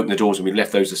 And so we've opened the doors and we've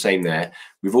left those the same there.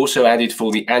 We've also added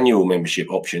for the annual membership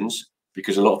options,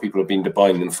 because a lot of people have been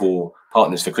buying them for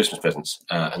partners for Christmas presents,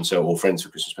 or friends for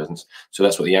Christmas presents. So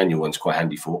that's what the annual one's quite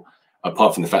handy for,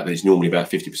 apart from the fact that it's normally about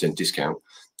 50% discount.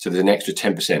 So there's an extra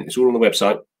 10%. It's all on the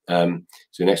website.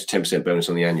 So an extra 10% bonus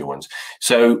on the annual ones.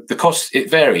 So the cost, it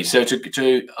varies. So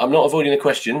I'm not avoiding the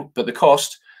question, but the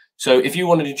cost. So if you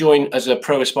wanted to join as a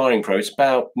pro aspiring pro, it's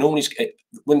about normally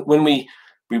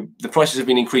when the prices have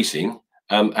been increasing,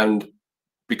 and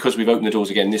because we've opened the doors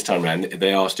again this time around,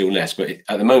 they are still less. But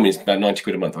at the moment, it's about 90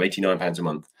 quid a month, or £89 a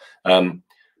month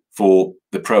for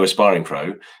the pro aspiring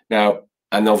pro. Now,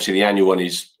 and obviously the annual one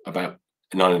is about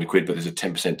 900 quid, but there's a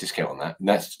 10% discount on that.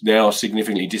 And they are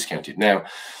significantly discounted. Now,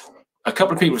 a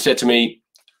couple of people have said to me,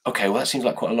 okay, well, that seems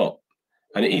like quite a lot.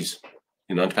 And it is.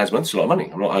 £90 a month is a lot of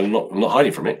money. I'm not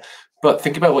hiding from it. But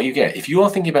think about what you get. If you are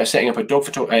thinking about setting up a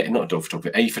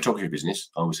photography business,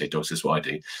 I always say dogs, that's what I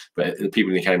do, but the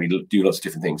people in the academy do lots of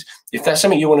different things. If that's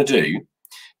something you want to do,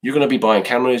 you're going to be buying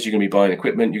cameras, you're going to be buying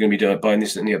equipment, you're going to be buying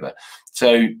this and the other.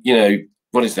 So,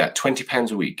 what is that?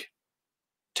 £20 a week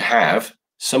to have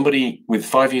somebody with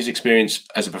 5 years experience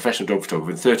as a professional dog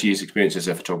photographer, 30 years experience as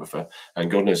a photographer,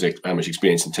 and God knows how much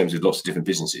experience in terms of lots of different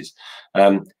businesses,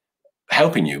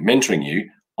 helping you, mentoring you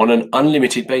on an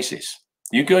unlimited basis.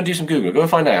 You go and do some Google, go and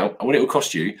find out what it will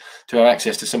cost you to have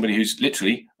access to somebody who's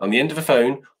literally on the end of a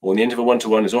phone or on the end of a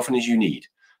one-to-one as often as you need,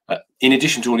 in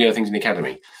addition to all the other things in the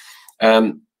academy.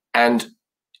 And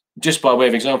just by way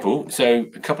of example, so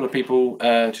a couple of people,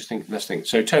 let's think.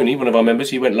 So Tony, one of our members,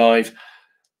 he went live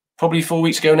probably 4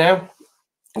 weeks ago now.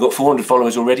 Got 400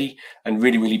 followers already and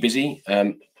really, really busy.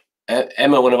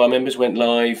 Emma, one of our members, went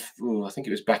live, I think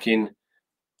it was back in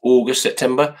August,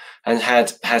 September, and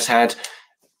has had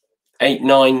 8,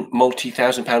 9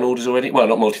 multi-1,000-pound orders already. Well,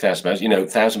 not multi-1,000 pounds,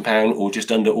 £1,000 or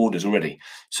just under orders already.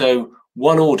 So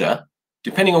one order,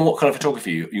 depending on what kind of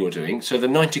photography you're doing, so the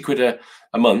 90 quid a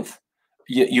month,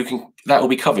 that will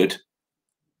be covered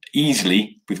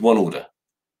easily with one order.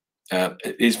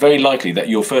 It's very likely that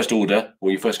your first order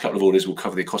or your first couple of orders will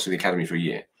cover the cost of the academy for a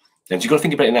year. And you've got to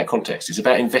think about it in that context. It's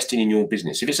about investing in your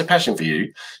business. If it's a passion for you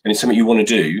and it's something you want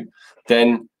to do,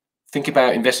 then think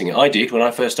about investing. I did when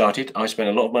I first started. I spent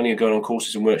a lot of money going on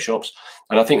courses and workshops,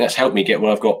 and I think that's helped me get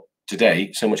where I've got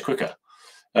today so much quicker.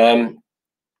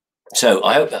 So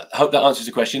I hope that answers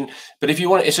the question. But if you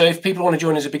want, so if people want to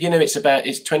join as a beginner,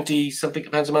 it's 20 something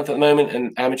pounds a month at the moment,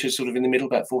 and amateurs sort of in the middle,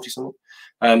 about 40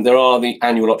 something. There are the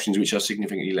annual options which are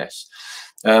significantly less.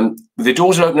 The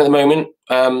doors are open at the moment.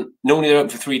 Normally they're open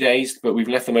for 3 days, but we've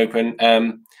left them open.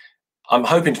 I'm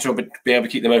hoping to be able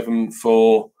to keep them open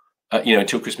for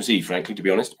until Christmas Eve, frankly, to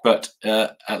be honest. But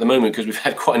at the moment, because we've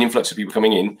had quite an influx of people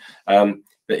coming in,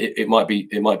 it might be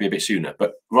a bit sooner.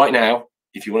 But right now,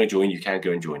 if you want to join, you can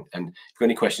go and join. And if you've got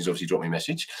any questions, obviously drop me a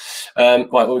message.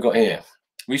 Right, what have we got here?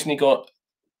 Recently got.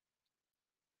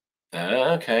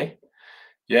 Okay.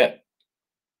 Yeah.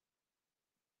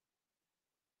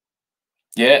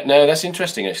 Yeah, no, that's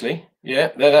interesting, actually.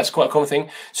 Yeah, no, that's quite a common thing.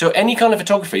 So any kind of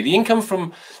photography, the income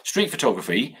from street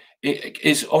photography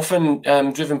is often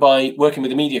driven by working with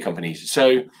the media companies.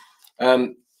 So,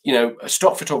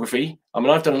 stock photography, I mean,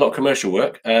 I've done a lot of commercial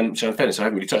work, so in fairness, I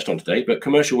haven't really touched on today, but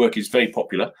commercial work is very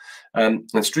popular. And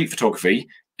street photography,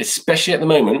 especially at the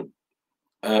moment,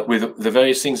 with the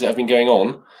various things that have been going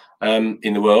on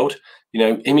in the world,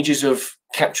 images of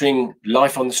capturing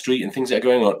life on the street and things that are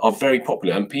going on are very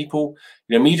popular, and people,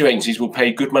 media agencies will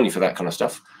pay good money for that kind of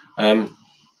stuff. And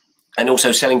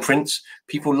also selling prints,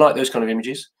 people like those kind of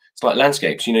images. It's like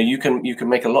landscapes. You can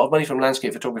make a lot of money from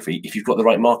landscape photography if you've got the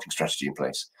right marketing strategy in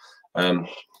place.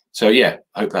 So yeah,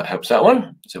 I hope that helps that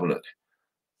one. Let's have a look.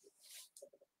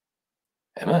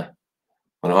 Emma,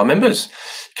 one of our members.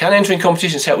 Can entering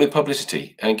competitions help with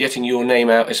publicity and getting your name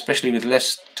out, especially with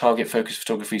less target focused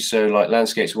photography, so like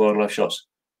landscapes, wildlife shots?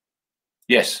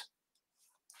 Yes,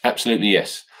 absolutely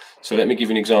yes. So let me give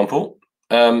you an example.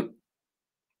 Where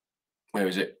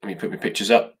is it? Let me put my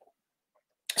pictures up.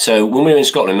 So when we were in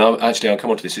Scotland, I'll come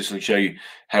on to this. This will show you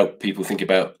how people think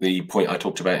about the point I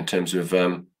talked about in terms of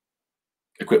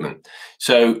equipment.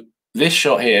 So this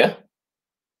shot here,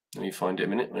 let me find it a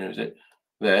minute. Where is it?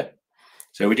 There.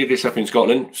 So we did this up in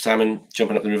Scotland, salmon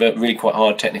jumping up the river, really quite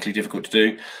hard, technically difficult to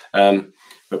do.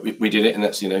 But we did it, and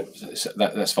that's,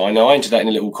 that's fine. Now I entered that in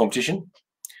a little competition,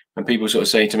 and people sort of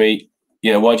say to me,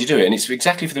 why'd you do it? And it's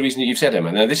exactly for the reason that you've said,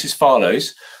 Emma. Now this is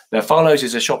Farlow's. Now Farlow's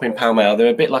is a shop in Pall Mall. They're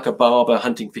a bit like a barber,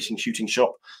 hunting, fishing, shooting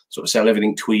shop, sort of sell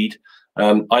everything tweed.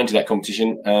 I entered that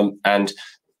competition, and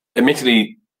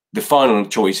admittedly, the final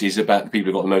choice is about the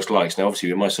people who got the most likes. Now,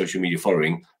 obviously, with my social media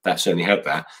following, that certainly helped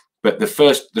that. But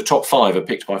the top 5 are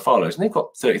picked by Farlow's, and they've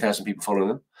got 30,000 people following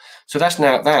them. So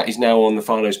that is now on the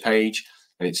Farlow's page,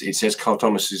 and it says Carl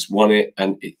Thomas has won it.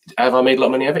 And have I made a lot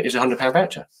of money of it? It's a £100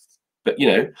 voucher. But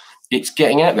it's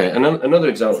getting out there. And another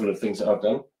example of things that I've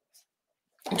done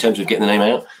in terms of getting the name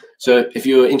out. So if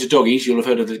you're into doggies, you'll have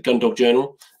heard of the Gun Dog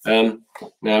Journal.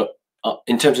 Now,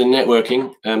 in terms of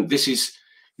networking,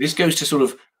 this goes to sort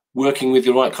of working with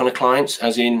the right kind of clients,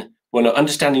 as in,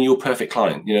 understanding your perfect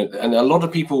client. And a lot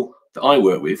of people that I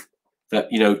work with that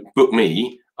book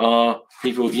me are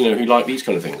people who like these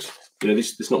kind of things.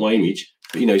 This is not my image,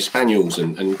 but spaniels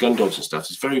and gun dogs and stuff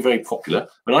is very, very popular.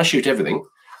 And I shoot everything,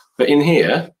 but in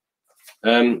here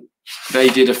they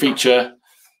did a feature.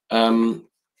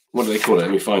 What do they call it?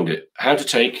 Let me find it. How to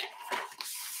take.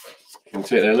 Can you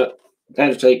see it there? Look, how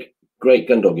to take great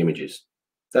gun dog images.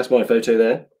 That's my photo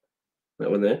there. That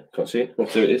one there. Can't see it.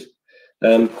 There it is.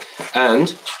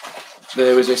 And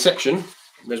there is a section.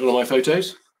 There's one of my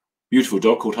photos. Beautiful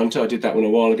dog called Hunter. I did that one a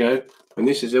while ago. And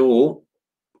this is all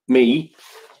me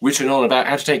written on about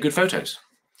how to take good photos.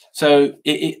 So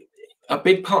a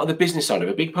big part of the business side of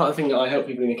it, a big part of the thing that I help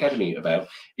people in the academy about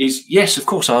is, yes, of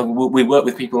course, we work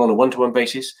with people on a one-to-one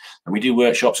basis, and we do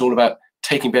workshops all about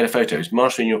taking better photos,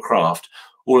 mastering your craft,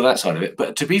 all of that side of it.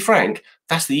 But to be frank,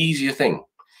 that's the easier thing.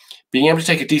 Being able to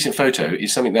take a decent photo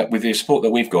is something that, with the support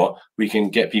that we've got, we can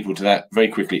get people to that very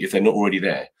quickly if they're not already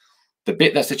there. The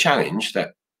bit that's the challenge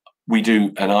that we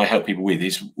do, and I help people with,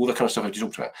 is all the kind of stuff I just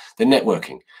talked about. The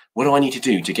networking. What do I need to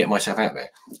do to get myself out there?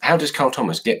 How does Carl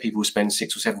Thomas get people to spend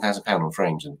 £6,000 or £7,000 on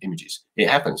frames and images? It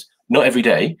happens. Not every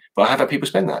day, but I have had people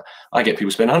spend that. I get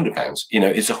people spend £100.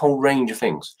 It's a whole range of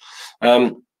things.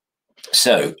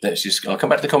 So I'll come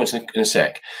back to the comments in a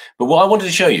sec. But what I wanted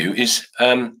to show you is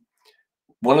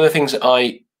one of the things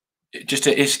that just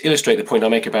to illustrate the point I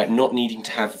make about not needing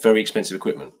to have very expensive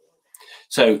equipment.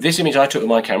 So this image I took with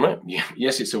my camera.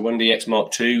 Yes, it's a 1DX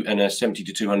Mark II and a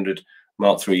 70-200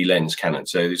 Mark III lens Canon.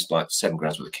 So there's like 7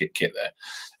 grams worth of kit there.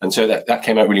 And so that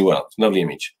came out really well. It's a lovely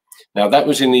image. Now that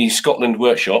was in the Scotland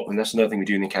workshop, and that's another thing we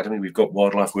do in the academy. We've got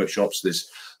wildlife workshops.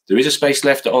 There is a space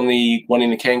left on the one in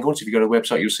the Cairngorms. If you go to the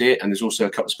website, you'll see it. And there's also a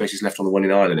couple of spaces left on the one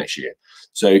in Ireland next year.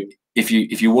 So if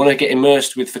you want to get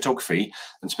immersed with photography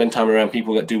and spend time around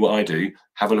people that do what I do,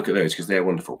 have a look at those, because they're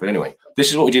wonderful. But anyway,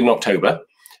 this is what we did in October.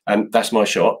 And that's my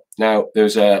shot. Now,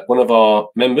 there's one of our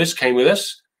members came with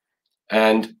us,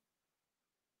 and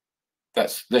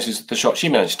this is the shot she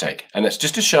managed to take. And that's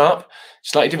just as sharp,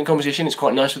 slightly different composition. It's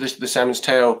quite nice with the salmon's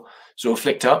tail sort of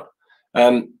flicked up.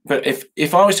 But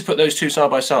if I was to put those two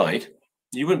side by side,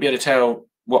 you wouldn't be able to tell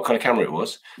what kind of camera it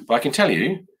was. But I can tell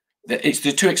you that it's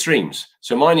the two extremes.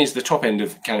 So mine is the top end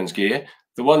of Canon's gear.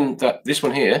 This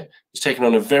one here is taken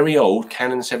on a very old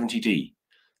Canon 70D,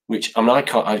 which I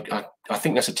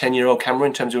think that's a 10-year-old camera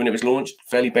in terms of when it was launched.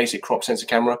 Fairly basic crop sensor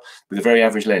camera with a very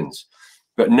average lens.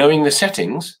 But knowing the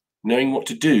settings, knowing what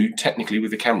to do technically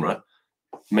with the camera,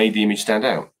 made the image stand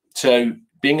out. So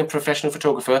being a professional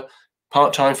photographer,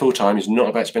 part-time, full-time, is not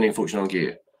about spending a fortune on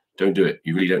gear. Don't do it.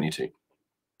 You really don't need to.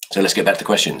 So let's get back to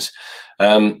questions.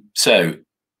 So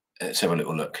let's have a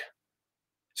little look.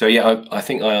 So yeah, I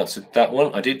think I answered that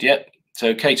one. I did, yeah.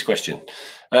 So Kate's question.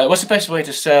 What's the best way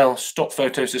to sell stock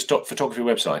photos to stock photography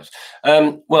websites?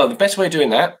 Well, the best way of doing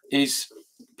that is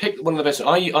pick one of the best.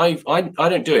 I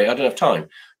don't do it. I don't have time.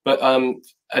 But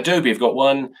Adobe have got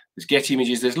one. There's Getty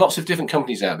Images. There's lots of different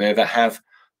companies out there that have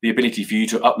the ability for you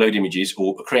to upload images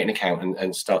or create an account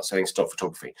and start selling stock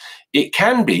photography. It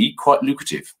can be quite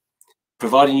lucrative,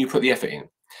 providing you put the effort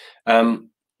in.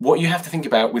 What you have to think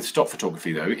about with stock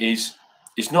photography, though, is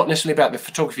it's not necessarily about the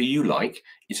photography you like.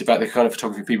 It's about the kind of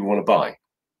photography people want to buy.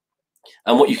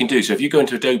 And what you can do, so if you go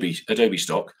into Adobe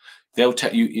stock, they'll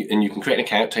tell you, and you can create an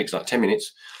account. It takes like 10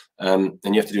 minutes. And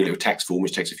you have to do a little tax form,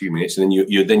 which takes a few minutes, and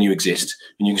then you exist,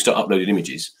 and you can start uploading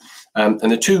images. And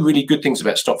the two really good things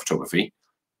about stock photography,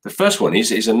 the first one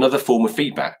is another form of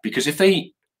feedback, because if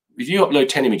you upload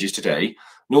 10 images today,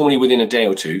 normally within a day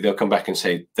or two, they'll come back and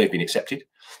say they've been accepted,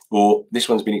 or this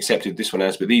one's been accepted, this one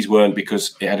has, but these weren't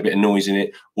because it had a bit of noise in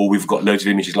it, or we've got loads of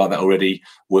images like that already,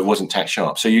 or it wasn't tax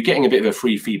sharp. So you're getting a bit of a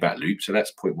free feedback loop. So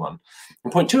that's point one.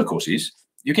 And point two, of course, is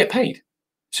you get paid.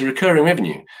 It's a recurring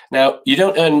revenue. Now, you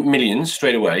don't earn millions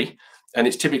straight away, and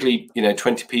it's typically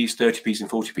 20p's, 30p's, and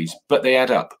 40p's, but they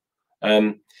add up.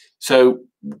 So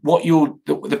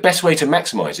the best way to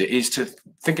maximize it is to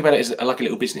think about it as like a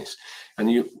little business.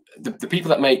 And the people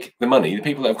that make the money, the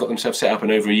people that have got themselves set up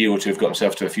and over a year or two have got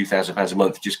themselves to a few £1,000s a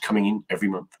month just coming in every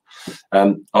month,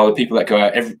 are the people that go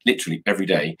out literally every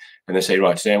day and they say,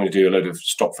 right, today I'm going to do a load of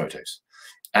stock photos.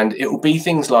 And it will be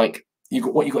things like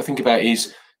what you've got to think about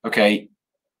is, okay,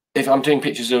 if I'm doing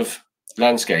pictures of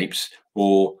landscapes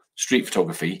or street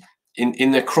photography,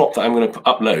 in the crop that I'm going to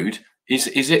upload,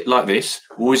 is it like this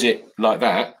or is it like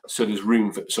that? So there's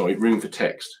room for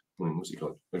text. What's it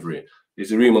called over here? Is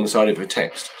the room on the side of a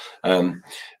text, and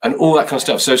all that kind of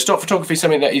stuff. So stock photography is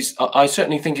something that I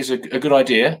certainly think is a good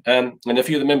idea, and a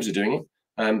few of the members are doing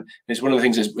it. It's one of the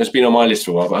things that's been on my list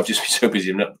for a while, but I've just been so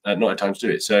busy and not had time to do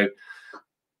it. So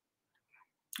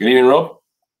good evening, Rob.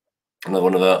 Another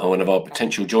one of our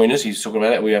potential joiners. He's talking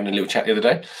about it. We were having a little chat the other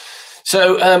day.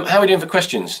 So how are we doing for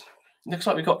questions? Looks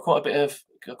like we've got quite a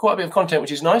bit of content,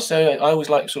 which is nice. So I always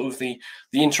like sort of the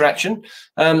interaction.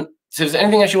 So is there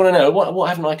anything else you want to know? What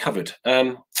haven't I covered?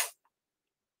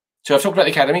 So I've talked about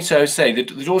the academy. So say the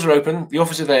doors are open, the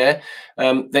offers are there.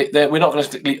 We're not going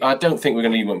to. I don't think we're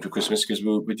going to leave one for Christmas because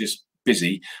we're just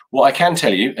busy. What I can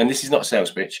tell you, and this is not a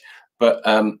sales pitch, but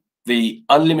the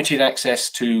unlimited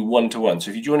access to one-to-one. So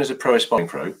if you join as a pro aspiring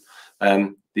pro,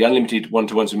 the unlimited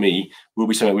one-to-ones with me will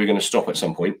be something we're going to stop at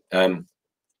some point,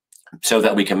 so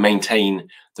that we can maintain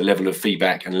the level of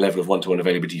feedback and the level of one-to-one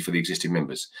availability for the existing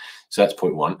members. So that's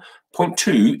point one. Point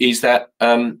two is that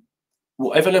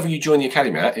whatever level you join the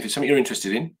academy at, if it's something you're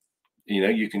interested in,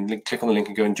 you can click on the link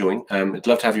and go and join. I'd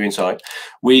love to have you inside.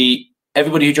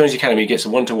 Everybody who joins the academy gets a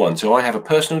one-to-one. So I have a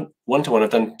personal one-to-one. I've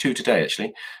done 2 today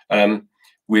actually,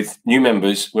 with new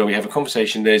members where we have a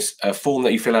conversation. There's a form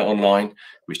that you fill out online,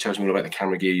 which tells me all about the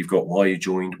camera gear you've got, why you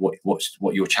joined, what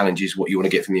your challenge is, what you want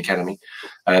to get from the academy.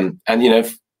 And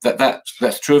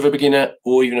that's true of a beginner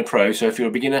or even a pro. So if you're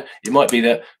a beginner, it might be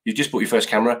that you've just bought your first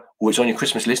camera or it's on your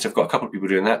Christmas list. I've got a couple of people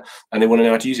doing that and they want to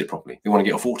know how to use it properly. They want to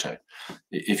get off auto.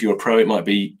 If you're a pro, it might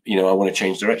be, I want to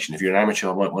change direction. If you're an amateur,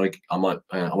 I want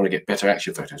to get better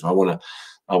action photos. I want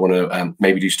to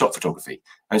maybe do stock photography.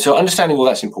 And so understanding all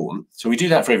that's important. So we do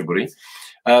that for everybody.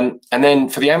 And then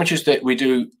for the amateurs that we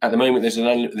do at the moment,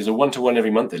 there's a one-to-one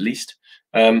every month at least.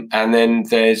 And then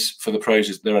there's, for the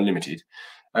pros, they're unlimited.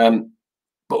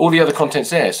 But all the other content's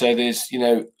there. So there's,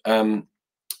 a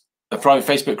private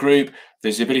Facebook group.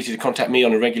 There's the ability to contact me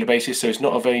on a regular basis. So it's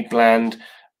not a very bland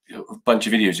bunch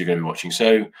of videos you're going to be watching.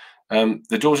 So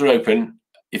the doors are open.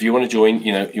 If you want to join,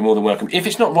 you're more than welcome. If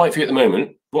it's not right for you at the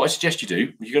moment, what I suggest you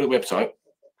do, if you go to the website,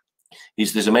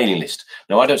 is there's a mailing list.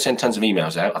 Now, I don't send tons of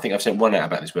emails out. I think I've sent one out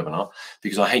about this webinar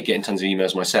because I hate getting tons of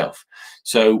emails myself.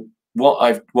 So what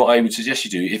I would suggest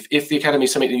you do, if the academy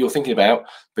is something that you're thinking about,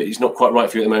 but it's not quite right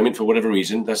for you at the moment for whatever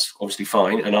reason, that's obviously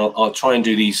fine. And I'll try and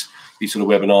do these sort of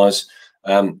webinars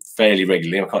fairly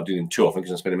regularly. I can't do them too often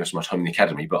because I'm spending most of my time in the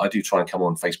academy, but I do try and come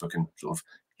on Facebook and sort of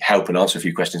help and answer a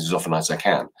few questions as often as I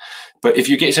can. But if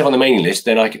you get yourself on the mailing list,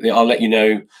 then I'll let you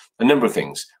know a number of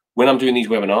things. When I'm doing these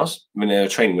webinars, when they're a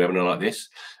training webinar like this,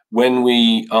 when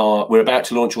we're about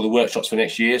to launch all the workshops for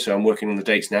next year, so I'm working on the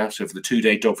dates now. So for the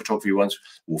 2-day dog photography ones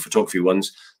or photography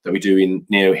ones that we do in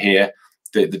Neo here,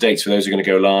 the dates for those are going to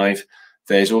go live.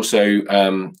 There's also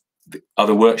the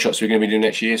other workshops we're going to be doing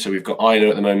next year. So we've got Isla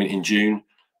at the moment in June,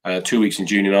 2 weeks in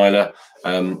June in Isla.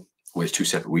 Well, it's 2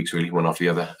 separate weeks really, one after the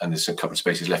other, and there's a couple of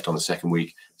spaces left on the second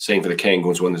week. Same for the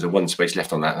Cairngorms one. There's one space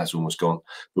left on that. That's almost gone.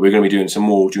 But we're going to be doing some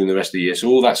more during the rest of the year. So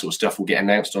all that sort of stuff will get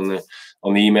announced on the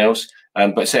emails.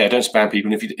 But say I don't spam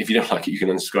people, and if you don't like it, you can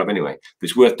unsubscribe anyway. But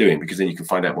it's worth doing because then you can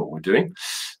find out what we're doing.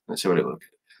 Let's have a look.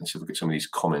 Let's have a look at some of these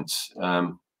comments.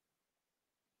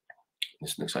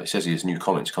 This looks like it says here's new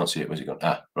comments. Can't see it. Where's it gone?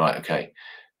 Ah, right. Okay.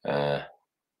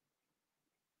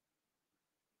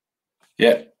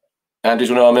 Yeah.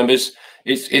 Andrew's one of our members.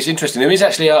 It's interesting. There is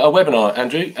actually a webinar,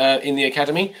 Andrew, in the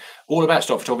academy, all about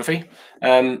stock photography.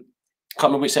 Can't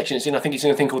remember which section it's in. I think it's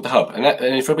in a thing called the Hub. And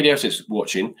for everybody else that's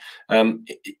watching,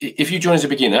 if you join as a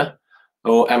beginner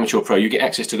or amateur or pro, you get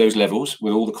access to those levels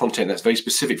with all the content that's very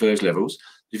specific for those levels.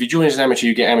 If you join as an amateur,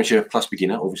 you get amateur plus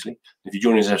beginner, obviously. If you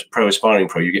join as a pro, aspiring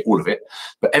pro, you get all of it.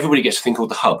 But everybody gets a thing called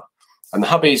the Hub. And the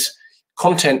Hub is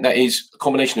content that is a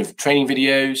combination of training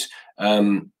videos,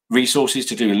 resources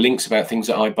to do, links about things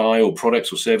that I buy or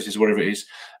products or services, whatever it is.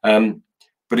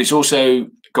 But it's also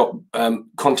got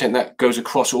content that goes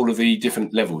across all of the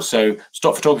different levels. So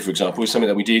stock photography, for example, is something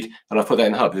that we did, and I put that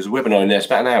in the Hub. There's a webinar in there. It's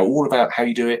about an hour, all about how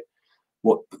you do it,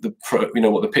 what the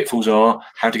pitfalls are,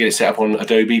 how to get it set up on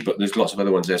Adobe. But there's lots of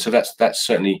other ones there. So that's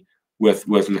certainly worth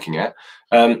looking at.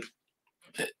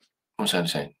 What's I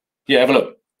saying? Yeah, have a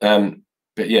look.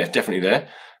 But yeah, definitely there.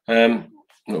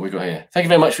 What have we got here? Thank you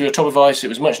very much for your top advice. It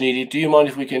was much needed. Do you mind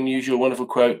if we can use your wonderful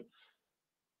quote?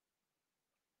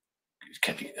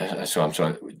 So I'm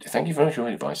sorry. Thank you very much for your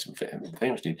advice.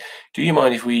 Very much needed. Do you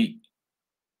mind if we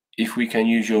can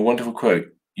use your wonderful quote?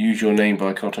 Use your name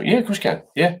by contact. Yeah, of course you can.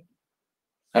 Yeah,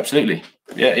 absolutely.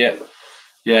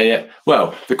 Yeah.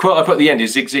 Well, the quote I put at the end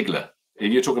is Zig Ziglar.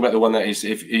 If you're talking about the one that is,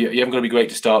 if you haven't got to be great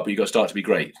to start, but you've got to start to be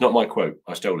great. It's not my quote.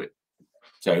 I stole it.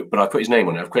 So, but I put his name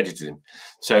on it. I've credited him.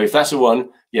 So if that's the one,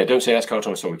 yeah, don't say that's Carl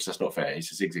Thomas Sowell because that's not fair.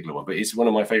 It's a Zig Ziglar one, but it's one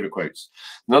of my favorite quotes.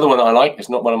 Another one that I like, it's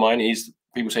not one of mine, is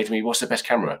people say to me, what's the best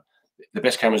camera? The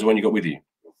best camera is the one you got with you.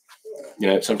 You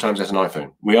know, sometimes that's an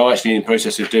iPhone. We are actually in the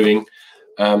process of doing,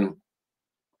 setting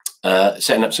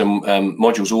up some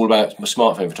modules all about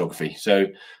smartphone photography. So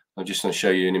I'm just going to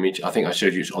show you an image. I think I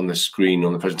showed you on the screen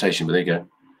on the presentation, but there you go.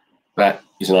 That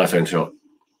is an iPhone shot.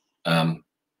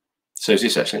 So is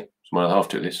this actually. My other half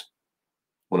took this.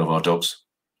 One of our dogs.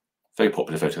 Very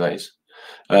popular photo that is.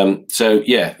 So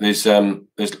yeah, there's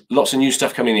lots of new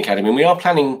stuff coming in the academy, and we are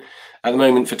planning at the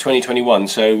moment for 2021.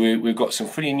 So we've got some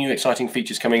pretty new, exciting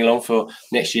features coming along for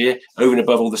next year, over and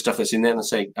above all the stuff that's in there. And I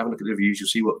say, have a look at the reviews. You'll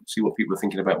see what people are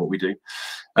thinking about what we do.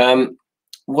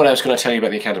 What else can I tell you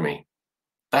about the academy?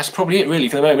 That's probably it, really,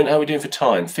 for the moment. How are we doing for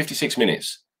time? 56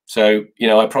 minutes. So, you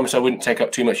know, I promised I wouldn't take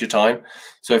up too much of your time.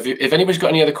 So if anybody's got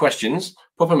any other questions,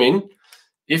 pop them in.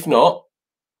 If not,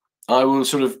 I will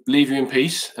sort of leave you in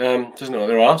peace. Doesn't look like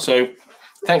there are. So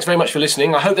thanks very much for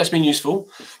listening. I hope that's been useful.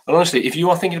 And honestly, if you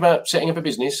are thinking about setting up a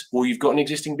business, or you've got an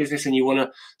existing business and you want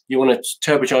to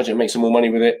turbocharge it and make some more money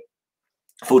with it,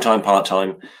 full-time,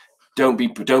 part-time, don't be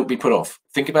put off.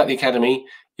 Think about the academy.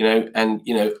 You know, and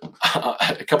you know,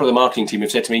 a couple of the marketing team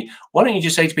have said to me, why don't you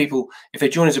just say to people, if they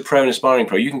join as a pro and aspiring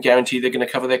pro, you can guarantee they're going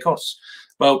to cover their costs.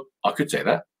 Well, I could say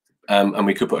that, and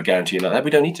we could put a guarantee in like that.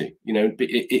 We don't need to, you know, but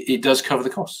it does cover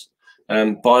the costs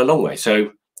by a long way.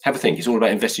 So have a think. It's all about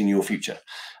investing in your future.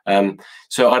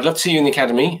 So I'd love to see you in the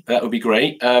academy. That would be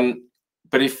great.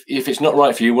 But if it's not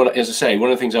right for you, as I say,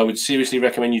 one of the things I would seriously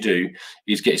recommend you do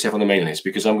is get yourself on the mailing list,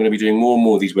 because I'm going to be doing more and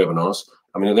more of these webinars.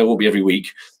 I mean, there won't be every week,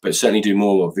 but certainly do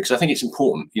more of, because I think it's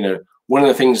important. You know, one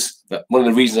of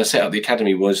the reasons I set up the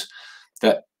academy was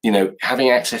that, you know, having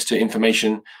access to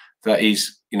information that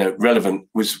is, you know, relevant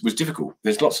was difficult.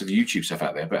 There's lots of YouTube stuff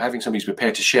out there, but having somebody who's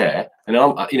prepared to share, and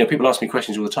you know, people ask me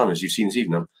questions all the time, as you've seen this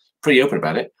evening. I'm pretty open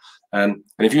about it. And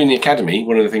if you're in the academy,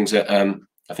 one of the things that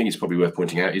I think it's probably worth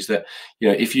pointing out is that, you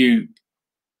know, if you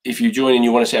if you join and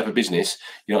you want to set up a business,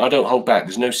 I don't hold back.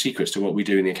 There's no secrets to what we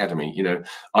do in the academy.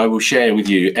 I will share with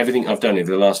you everything I've done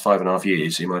over the last 5.5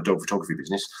 years in my dog photography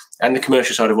business and the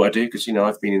commercial side of what I do. Because,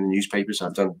 I've been in the newspapers,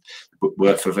 I've done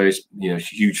work for various,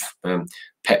 huge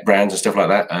pet brands and stuff like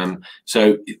that.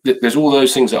 So there's all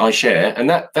those things that I share, and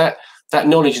that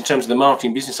knowledge in terms of the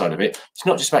marketing business side of it, it's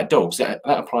not just about dogs. That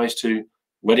applies to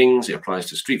weddings, it applies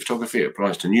to street photography, it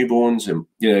applies to newborns and,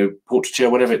 portraiture,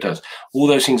 whatever it does. All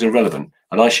those things are relevant,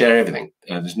 and I share everything.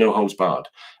 There's no holds barred.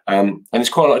 And there's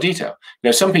quite a lot of detail.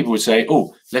 Some people would say,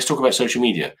 oh, let's talk about social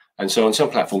media. And so on some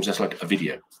platforms, that's like a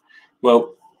video.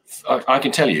 Well, I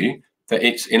can tell you that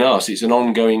it's an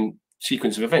ongoing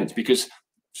sequence of events, because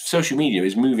social media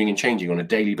is moving and changing on a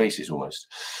daily basis almost.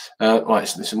 Right,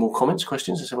 so there's some more comments,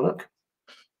 questions. Let's have a look.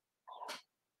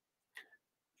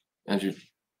 Andrew.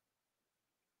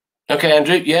 Okay,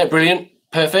 Andrew. Yeah, brilliant.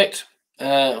 Perfect.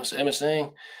 What's Emma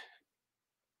saying?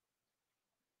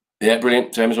 Yeah,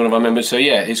 brilliant. So Emma's one of our members. So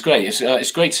yeah, it's great.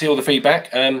 It's great to see all the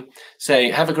feedback. Say,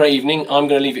 have a great evening. I'm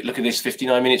going to leave it. Look at this,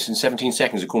 59 minutes and 17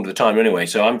 seconds according to the timer anyway.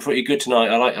 So I'm pretty good tonight.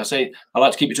 I like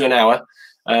to keep it to an hour.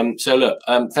 So look,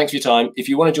 thanks for your time. If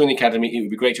you want to join the academy, it would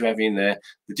be great to have you in there.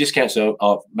 The discounts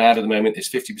are mad at the moment. It's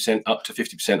 50% up to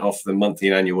 50% off the monthly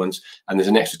and annual ones, and there's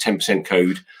an extra 10%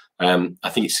 code. I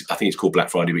think it's called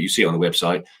Black Friday, but you see it on the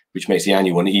website, which makes the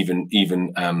annual one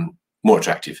even more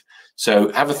attractive.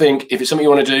 So have a think. If it's something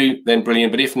you want to do, then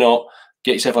brilliant. But if not,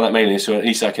 get yourself on that mailing list, so at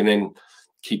least I can then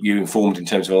keep you informed in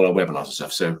terms of all our webinars and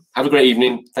stuff. So have a great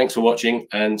evening. Thanks for watching,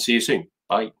 and see you soon.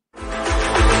 Bye.